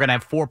Cincinnati. We're going to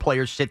have 4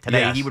 players sit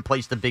today. Yes. He would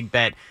place the big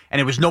bet, and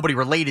it was nobody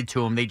related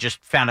to him. They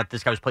just found out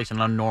this guy was placing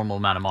an abnormal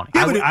amount of money.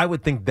 Yeah, I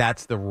would think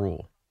that's the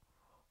rule.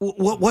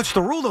 What's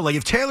the rule, though? Like,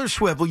 if Taylor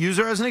Swift, we'll use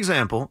her as an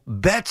example,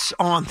 bets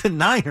on the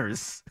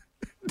Niners,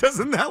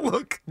 doesn't that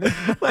look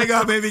like,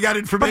 oh, maybe he got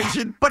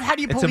information? But how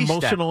do you police It's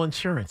emotional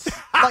insurance.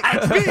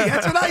 That's me.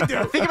 That's what I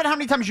do. Think about how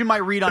many times you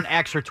might read on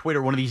X or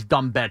Twitter one of these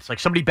dumb bets. Like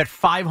somebody bet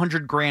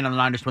 $500,000 on the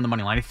Niners to win the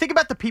money line. And think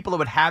about the people that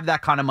would have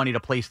that kind of money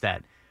to place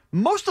that.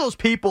 Most of those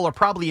people are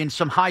probably in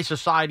some high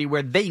society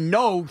where they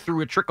know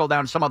through a trickle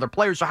down some other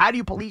players. So how do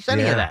you police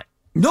any of that?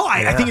 No,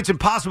 I think it's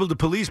impossible to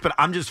police, but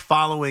I'm just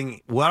following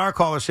what our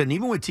caller said, and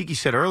even what Tiki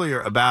said earlier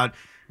about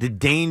the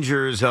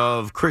dangers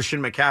of Christian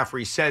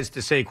McCaffrey says to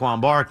Saquon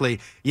Barkley,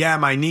 yeah,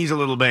 my knee's a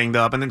little banged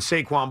up, and then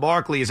Saquon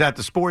Barkley is at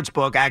the sports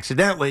book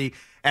accidentally,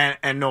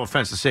 and no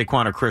offense to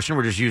Saquon or Christian,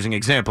 we're just using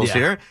examples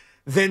here,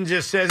 then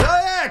just says,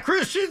 oh, yeah,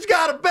 Christian's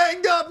got a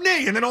banged up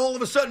knee, and then all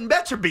of a sudden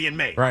bets are being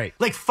made. Right.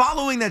 Like,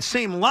 following that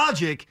same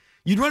logic,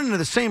 you'd run into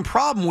the same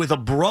problem with a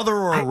brother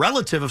or a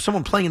relative of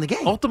someone playing in the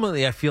game.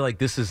 Ultimately, I feel like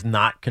this is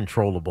not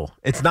controllable.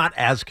 It's not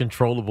as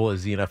controllable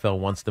as the NFL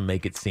wants to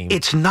make it seem.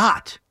 It's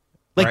not.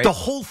 Like, right? The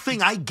whole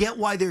thing, I get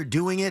why they're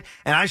doing it,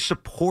 and I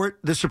support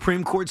the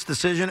Supreme Court's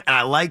decision, and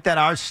I like that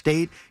our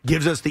state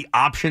gives us the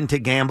option to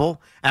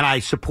gamble, and I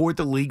support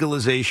the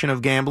legalization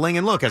of gambling.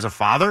 And look, as a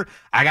father,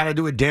 I got to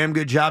do a damn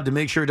good job to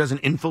make sure it doesn't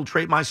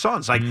infiltrate my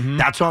sons. Like,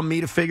 that's on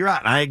me to figure out,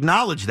 and I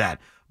acknowledge that.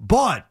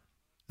 But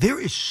there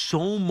is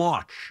so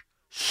much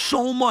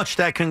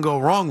that can go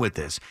wrong with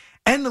this,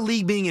 and the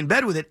league being in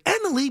bed with it, and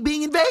the league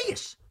being in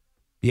Vegas.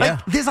 Yeah.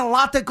 Like, there's a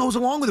lot that goes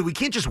along with it. We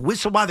can't just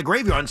whistle by the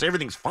graveyard and say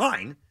everything's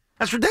fine.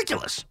 That's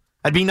ridiculous.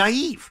 I'd be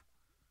naive.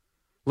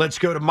 Let's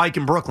go to Mike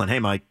in Brooklyn. Hey,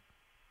 Mike.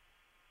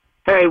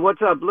 Hey,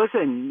 what's up?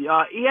 Listen,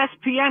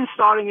 ESPN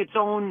starting its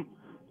own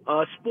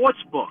sports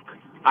book,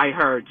 I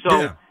heard.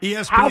 So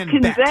ESPN how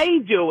can Bet. they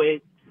do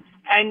it?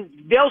 And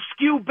they'll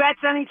skew bets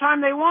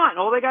anytime they want.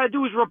 All they got to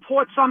do is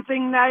report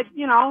something that,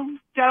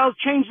 that'll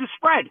change the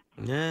spread.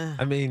 Yeah.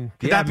 I mean,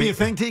 Could that be a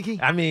thing, Tiki?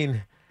 I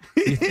mean,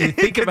 you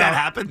think Could about that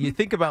happen? You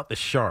think about the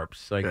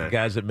sharps, like the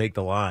guys that make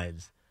the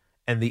lines,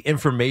 and the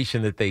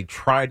information that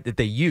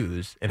they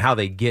use and how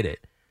they get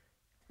it.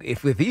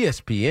 If with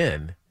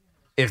ESPN,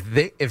 if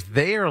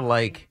they are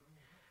like,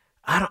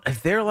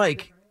 if they're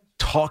like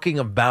talking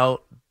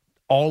about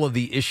all of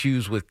the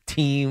issues with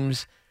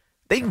teams,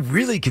 they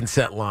really can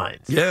set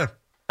lines. Yeah.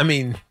 I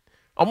mean,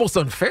 almost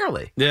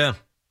unfairly. Yeah.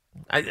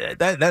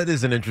 That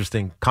is an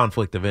interesting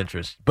conflict of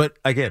interest. But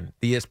again,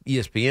 the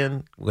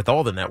ESPN, with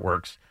all the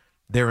networks,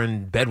 they're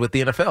in bed with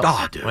the NFL.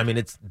 Oh, dude. I mean,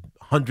 it's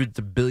hundreds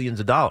of billions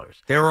of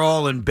dollars. They're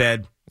all in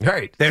bed.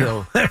 Right.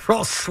 They're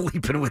all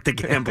sleeping with the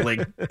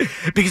gambling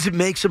because it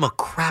makes them a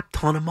crap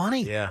ton of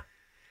money. Yeah.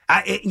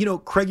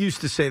 Craig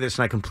used to say this,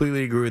 and I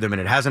completely agree with him,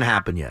 and it hasn't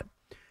happened yet.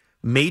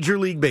 Major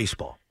League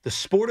Baseball, the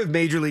sport of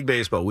Major League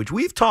Baseball, which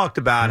we've talked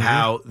about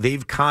how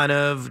they've kind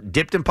of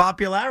dipped in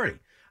popularity.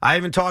 I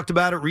even talked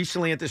about it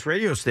recently at this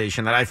radio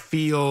station that I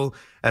feel,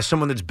 as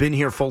someone that's been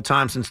here full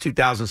time since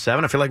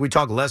 2007, I feel like we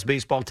talk less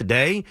baseball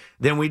today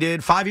than we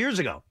did 5 years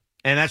ago.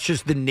 And that's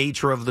just the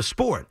nature of the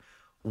sport.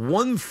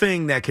 One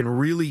thing that can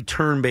really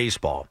turn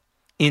baseball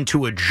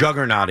into a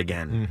juggernaut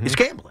again is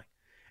gambling.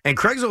 And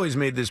Craig's always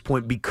made this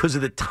point because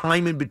of the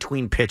time in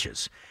between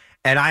pitches.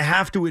 And I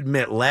have to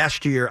admit,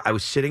 last year I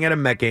was sitting at a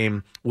Met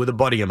game with a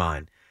buddy of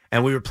mine,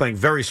 and we were playing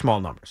very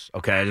small numbers.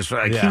 Okay,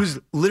 he was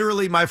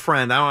literally my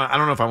friend. I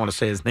don't know if I want to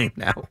say his name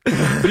now,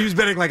 but he was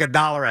betting like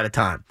 $1 at a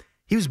time.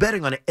 He was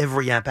betting on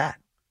every at bat.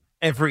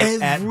 Every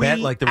at bat,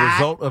 like the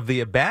result of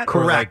the at bat,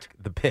 correct? Or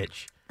like the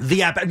pitch.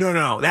 The at bat.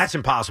 No, that's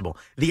impossible.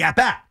 The at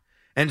bat,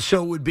 and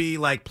so it would be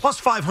like plus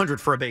 500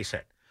 for a base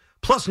hit,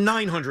 plus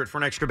 900 for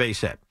an extra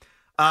base hit,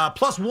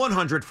 plus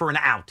 100 for an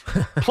out,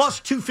 plus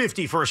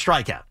 250 for a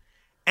strikeout.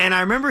 And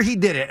I remember he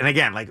did it, and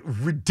again, like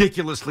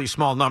ridiculously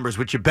small numbers,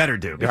 which you better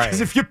do,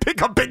 because if you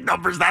pick up big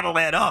numbers, that'll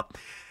add up.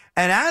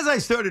 And as I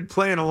started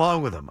playing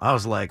along with him, I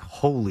was like,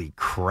 holy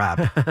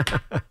crap,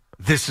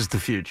 this is the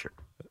future.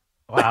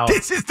 Wow.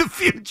 This is the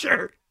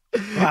future.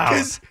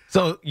 Wow.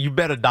 So you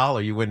bet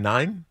 $1, you win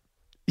 9?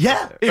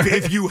 Yeah,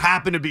 if you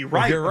happen to be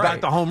right you're about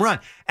right. the home run.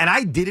 And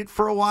I did it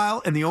for a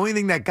while, and the only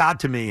thing that got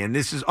to me, and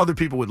this is other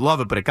people would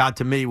love it, but it got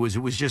to me, was it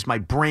was just my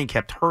brain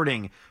kept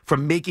hurting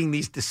from making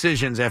these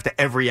decisions after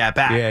every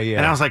at-bat. Yeah.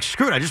 And I was like,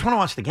 screw it, I just want to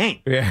watch the game.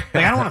 Yeah.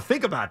 Like, I don't want to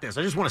think about this.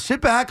 I just want to sit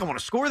back, I want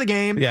to score the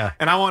game, Yeah.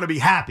 and I want to be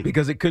happy.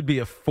 Because it could be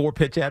a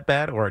 4-pitch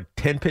at-bat or a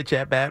 10-pitch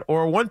at-bat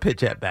or a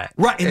 1-pitch at-bat.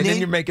 Right, And, and then then-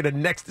 you're making a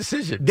next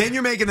decision. Then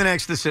you're making the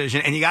next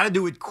decision, and you got to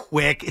do it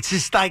quick. It's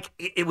just like,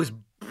 it was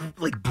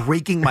like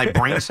breaking my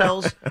brain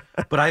cells,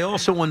 but I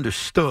also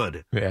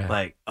understood,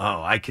 like,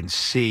 oh, I can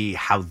see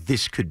how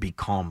this could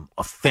become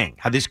a thing,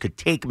 how this could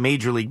take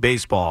Major League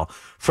Baseball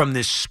from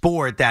this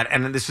sport that,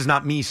 and this is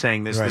not me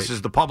saying this, this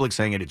is the public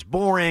saying it, it's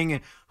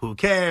boring, who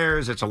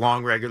cares, it's a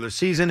long regular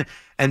season,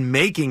 and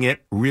making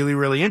it really,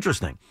 really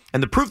interesting.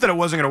 And the proof that it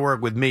wasn't going to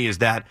work with me is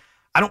that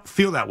I don't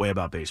feel that way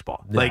about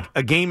baseball. Yeah. Like,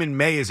 a game in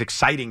May is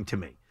exciting to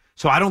me.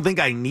 So I don't think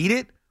I need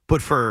it,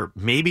 but for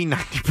maybe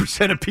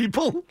 90% of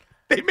people,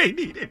 they may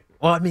need it.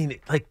 Well, I mean,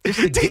 like,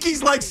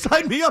 Dickie's like,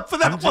 sign me up for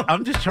that one.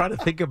 I'm just trying to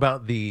think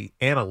about the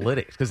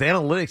analytics, because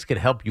analytics could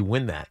help you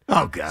win that.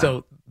 Oh, God.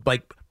 So,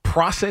 like,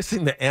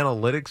 processing the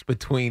analytics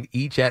between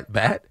each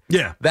at-bat,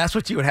 that's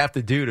what you would have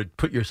to do to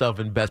put yourself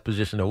in best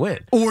position to win.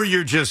 Or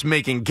you're just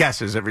making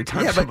guesses every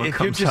time But someone if you're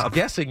comes just up.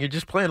 guessing, you're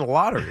just playing a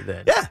lottery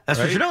then. Yeah, that's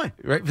what right? you're doing.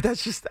 Right, but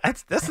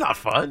that's not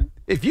fun.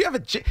 If you have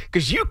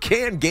because you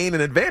can gain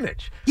an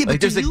advantage. Yeah, but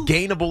like, there's do you- a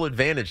gainable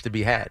advantage to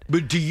be had.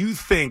 But do you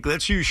think,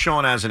 let's use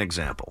Sean as an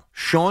example.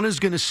 Sean is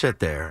going to sit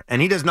there, and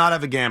he does not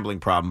have a gambling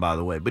problem, by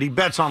the way, but he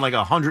bets on like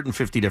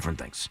 150 different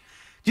things.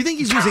 Do you think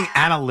he's using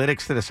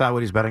analytics to decide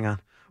what he's betting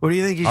on? Or do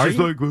you think he's Are just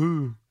you? like,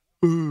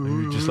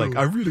 You're just like,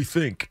 I really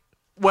think.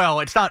 Well,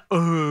 it's not.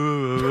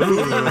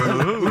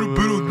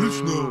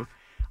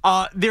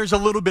 There's a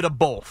little bit of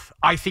both.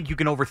 I think you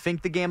can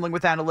overthink the gambling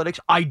with analytics.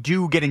 I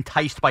do get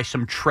enticed by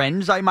some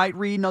trends I might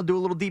read, and I'll do a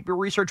little deeper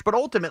research. But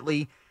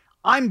ultimately,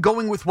 I'm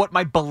going with what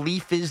my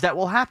belief is that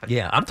will happen.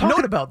 Yeah, I'm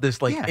talking about this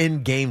like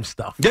in-game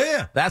stuff.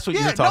 Yeah. That's what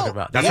you're talking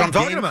about. That's what I'm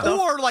talking about.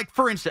 Or like,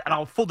 for instance,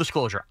 and full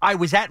disclosure, I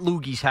was at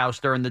Loogie's house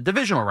during the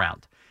divisional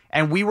round,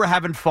 and we were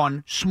having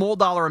fun, small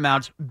dollar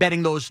amounts,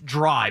 betting those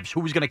drives, who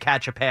was going to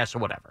catch a pass or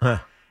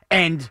whatever.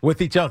 And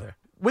with each other.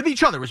 With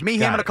each other. It was me,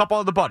 him, and a couple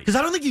other buddies. Because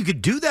I don't think you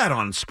could do that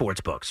on sports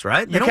books,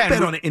 right? You don't can.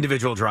 bet on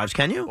individual drives,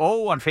 can you?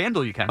 Oh, on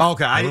FanDuel you can.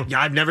 Okay,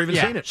 I've never even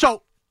seen it.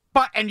 So,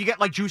 and you get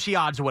like juicy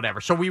odds or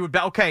whatever. So we would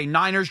bet, okay,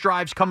 Niners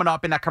drives coming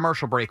up in that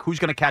commercial break. Who's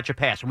going to catch a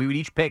pass? And we would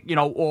each pick,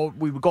 or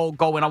we would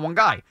go in on one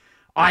guy.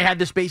 I had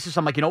this basis.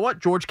 I'm like, you know what?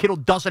 George Kittle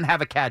doesn't have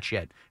a catch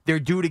yet.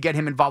 They're due to get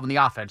him involved in the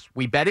offense.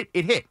 We bet it.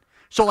 It hit.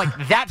 So, like,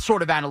 that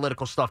sort of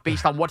analytical stuff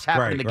based on what's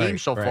happened in the game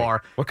so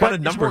far. What kind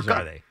of But it's numbers more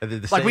are they? Are they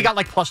the Like, we same? got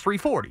like plus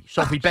 340.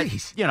 So if we bet,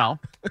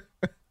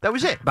 that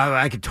was it. By the way,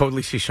 I could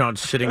totally see Sean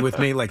sitting with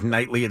me like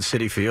nightly at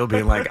Citi Field,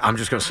 being like, I'm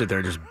just going to sit there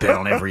and just bet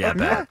on every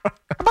at-bat. By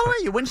the way,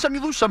 you win some,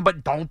 you lose some,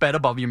 but don't bet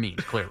above your means,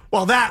 clearly.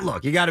 Well,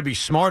 look, you got to be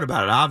smart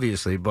about it,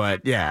 obviously.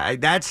 But, yeah,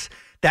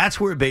 that's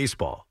where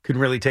baseball can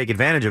really take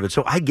advantage of it.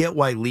 So I get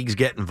why leagues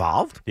get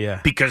involved.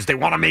 Yeah. Because they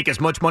want to make as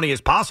much money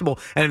as possible.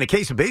 And in the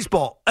case of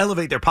baseball,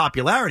 elevate their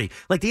popularity.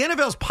 Like the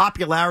NFL's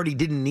popularity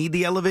didn't need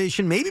the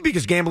elevation, maybe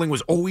because gambling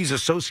was always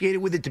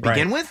associated with it to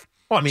begin with.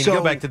 Well, I mean,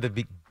 go back to the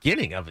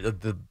beginning of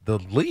it, the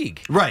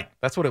league. Right.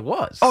 That's what it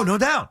was. Oh, no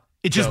doubt.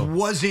 It just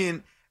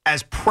wasn't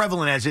as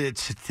prevalent as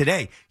it's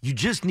today. You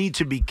just need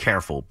to be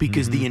careful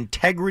because the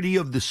integrity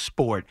of the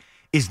sport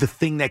is the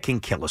thing that can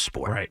kill a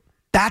sport. Right.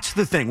 That's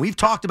the thing. We've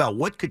talked about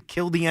what could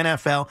kill the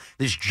NFL,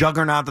 this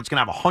juggernaut that's going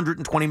to have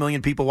 120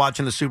 million people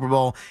watching the Super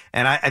Bowl.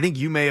 And I think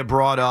you may have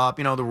brought up,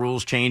 the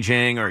rules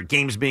changing or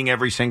games being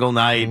every single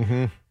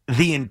night.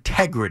 The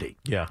integrity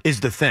is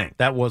the thing.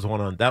 That was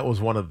one of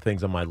the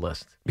things on my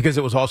list because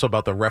it was also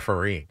about the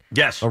refereeing.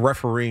 Yes. A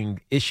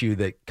refereeing issue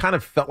that kind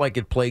of felt like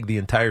it plagued the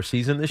entire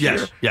season this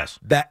year. Yes.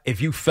 That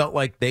if you felt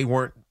like they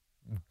weren't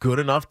good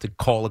enough to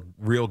call a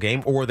real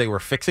game or they were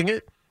fixing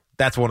it,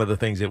 that's one of the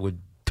things that would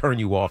turn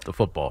you off the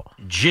football.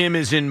 Jim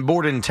is in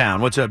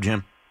Bordentown. What's up,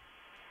 Jim?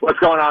 What's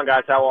going on,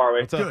 guys? How are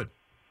we? What's up? Good.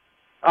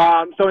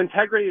 So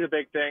integrity is a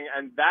big thing,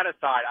 and that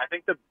aside, I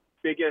think the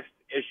biggest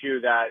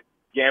issue that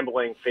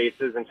gambling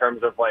faces in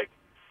terms of like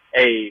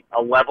a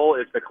level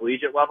is the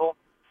collegiate level.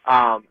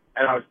 And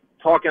I was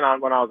talking on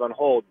when I was on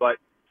hold, but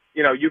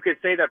you could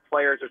say that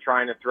players are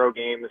trying to throw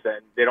games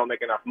and they don't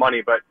make enough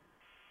money. But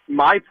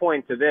my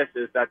point to this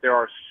is that there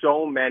are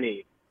so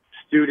many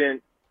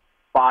student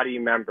body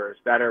members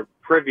that are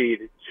privy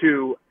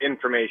to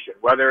information,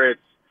 whether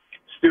it's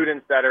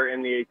students that are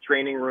in the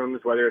training rooms,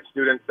 whether it's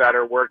students that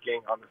are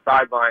working on the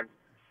sidelines.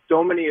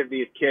 So many of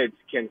these kids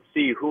can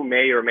see who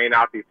may or may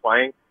not be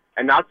playing,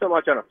 and not so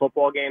much on a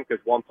football game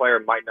because one player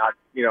might not,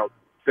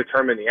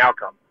 determine the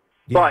outcome.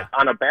 Yeah. But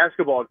on a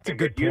basketball game,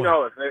 good point.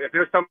 if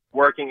there's someone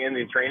working in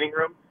the training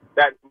room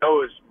that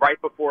knows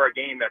right before a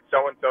game that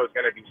so-and-so is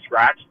going to be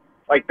scratched,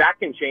 like that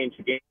can change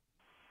the game.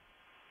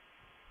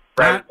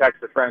 Friend,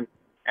 text a friend.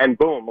 And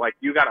boom, like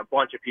you got a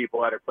bunch of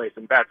people that are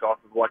placing bets off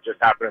of what just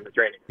happened in the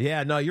training.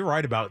 Yeah, no, you're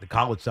right about the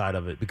college side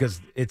of it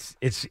because it's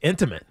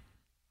intimate.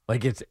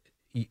 Like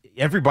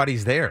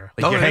everybody's there.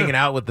 Like, Oh, you're yeah. hanging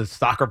out with the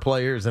soccer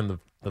players and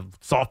the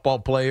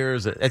softball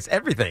players. It's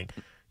everything.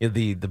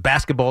 The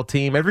basketball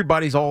team,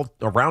 everybody's all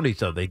around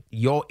each other.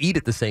 You all eat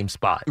at the same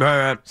spot.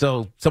 Right.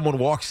 So someone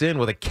walks in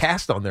with a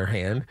cast on their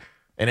hand,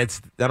 and it's,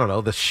 I don't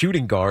know, the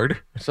shooting guard.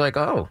 It's like,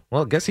 oh,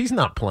 well, I guess he's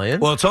not playing.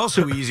 Well, it's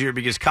also easier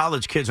because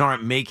college kids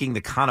aren't making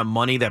the kind of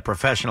money that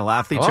professional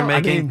athletes are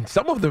making. I mean,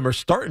 some of them are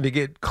starting to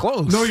get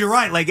close. No, you're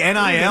right. Like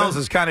NILs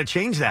has kind of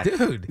changed that.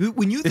 Dude.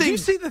 When you Did think you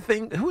see the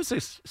thing? Who was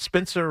this?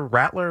 Spencer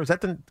Rattler? Is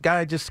that the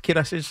guy kid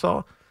I just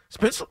saw?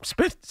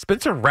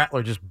 Spencer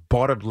Rattler just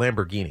bought a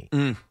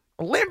Lamborghini.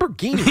 A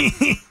Lamborghini.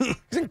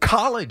 He's in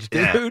college,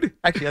 dude. Yeah.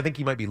 Actually, I think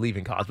he might be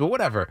leaving college, but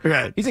whatever.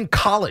 Right. He's in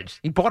college.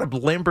 He bought a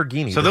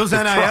Lamborghini. So those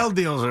NIL truck.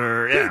 deals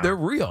are, Dude, they're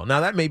real.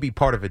 Now, that may be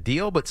part of a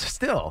deal, but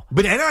still.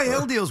 But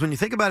NIL deals, when you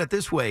think about it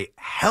this way,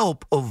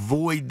 help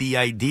avoid the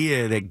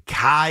idea that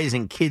guys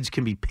and kids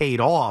can be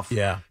paid off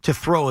to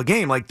throw a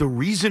game. Like the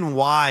reason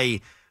why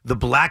the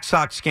Black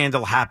Sox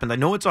scandal happened, I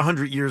know it's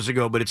 100 years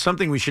ago, but it's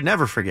something we should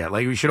never forget.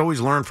 Like we should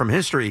always learn from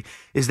history,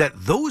 is that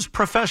those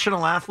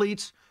professional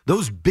athletes,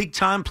 those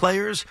big-time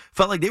players,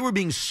 felt like they were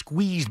being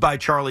squeezed by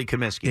Charlie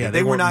Comiskey. Yeah,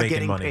 they were weren't not making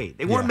getting money. paid.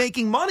 They weren't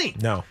making money.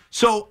 No.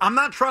 So I'm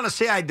not trying to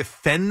say I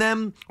defend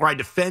them or I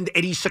defend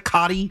Eddie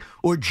Saccotti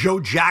or Joe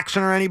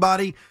Jackson or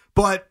anybody,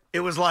 but it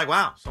was like,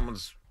 wow,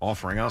 someone's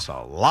offering us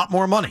a lot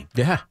more money.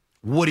 Yeah.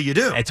 What do you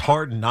do? It's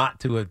hard not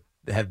to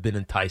have been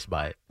enticed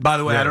by it. By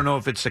the way, I don't know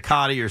if it's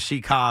Saccotti or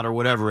Seacott or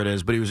whatever it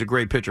is, but he was a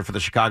great pitcher for the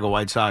Chicago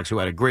White Sox who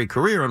had a great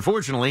career.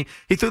 Unfortunately,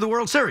 he threw the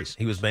World Series.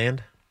 He was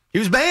banned? He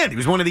was banned. He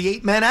was one of the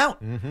 8 men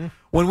out. Mm-hmm.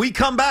 When we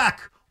come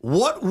back,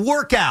 what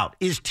workout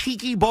is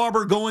Tiki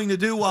Barber going to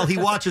do while he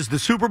watches the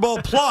Super Bowl?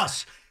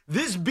 Plus,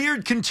 this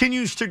beard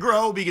continues to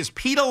grow because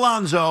Pete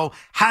Alonso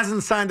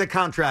hasn't signed a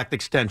contract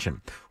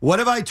extension. What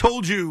have I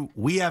told you?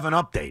 We have an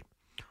update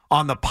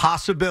on the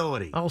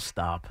possibility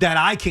that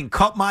I can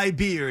cut my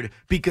beard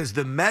because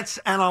the Mets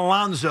and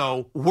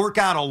Alonso work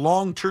out a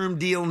long-term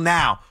deal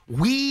now.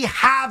 We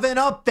have an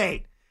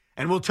update.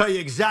 And we'll tell you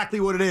exactly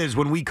what it is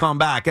when we come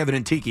back. Evan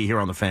and Tiki here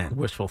on The Fan.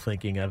 Wishful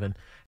thinking, Evan.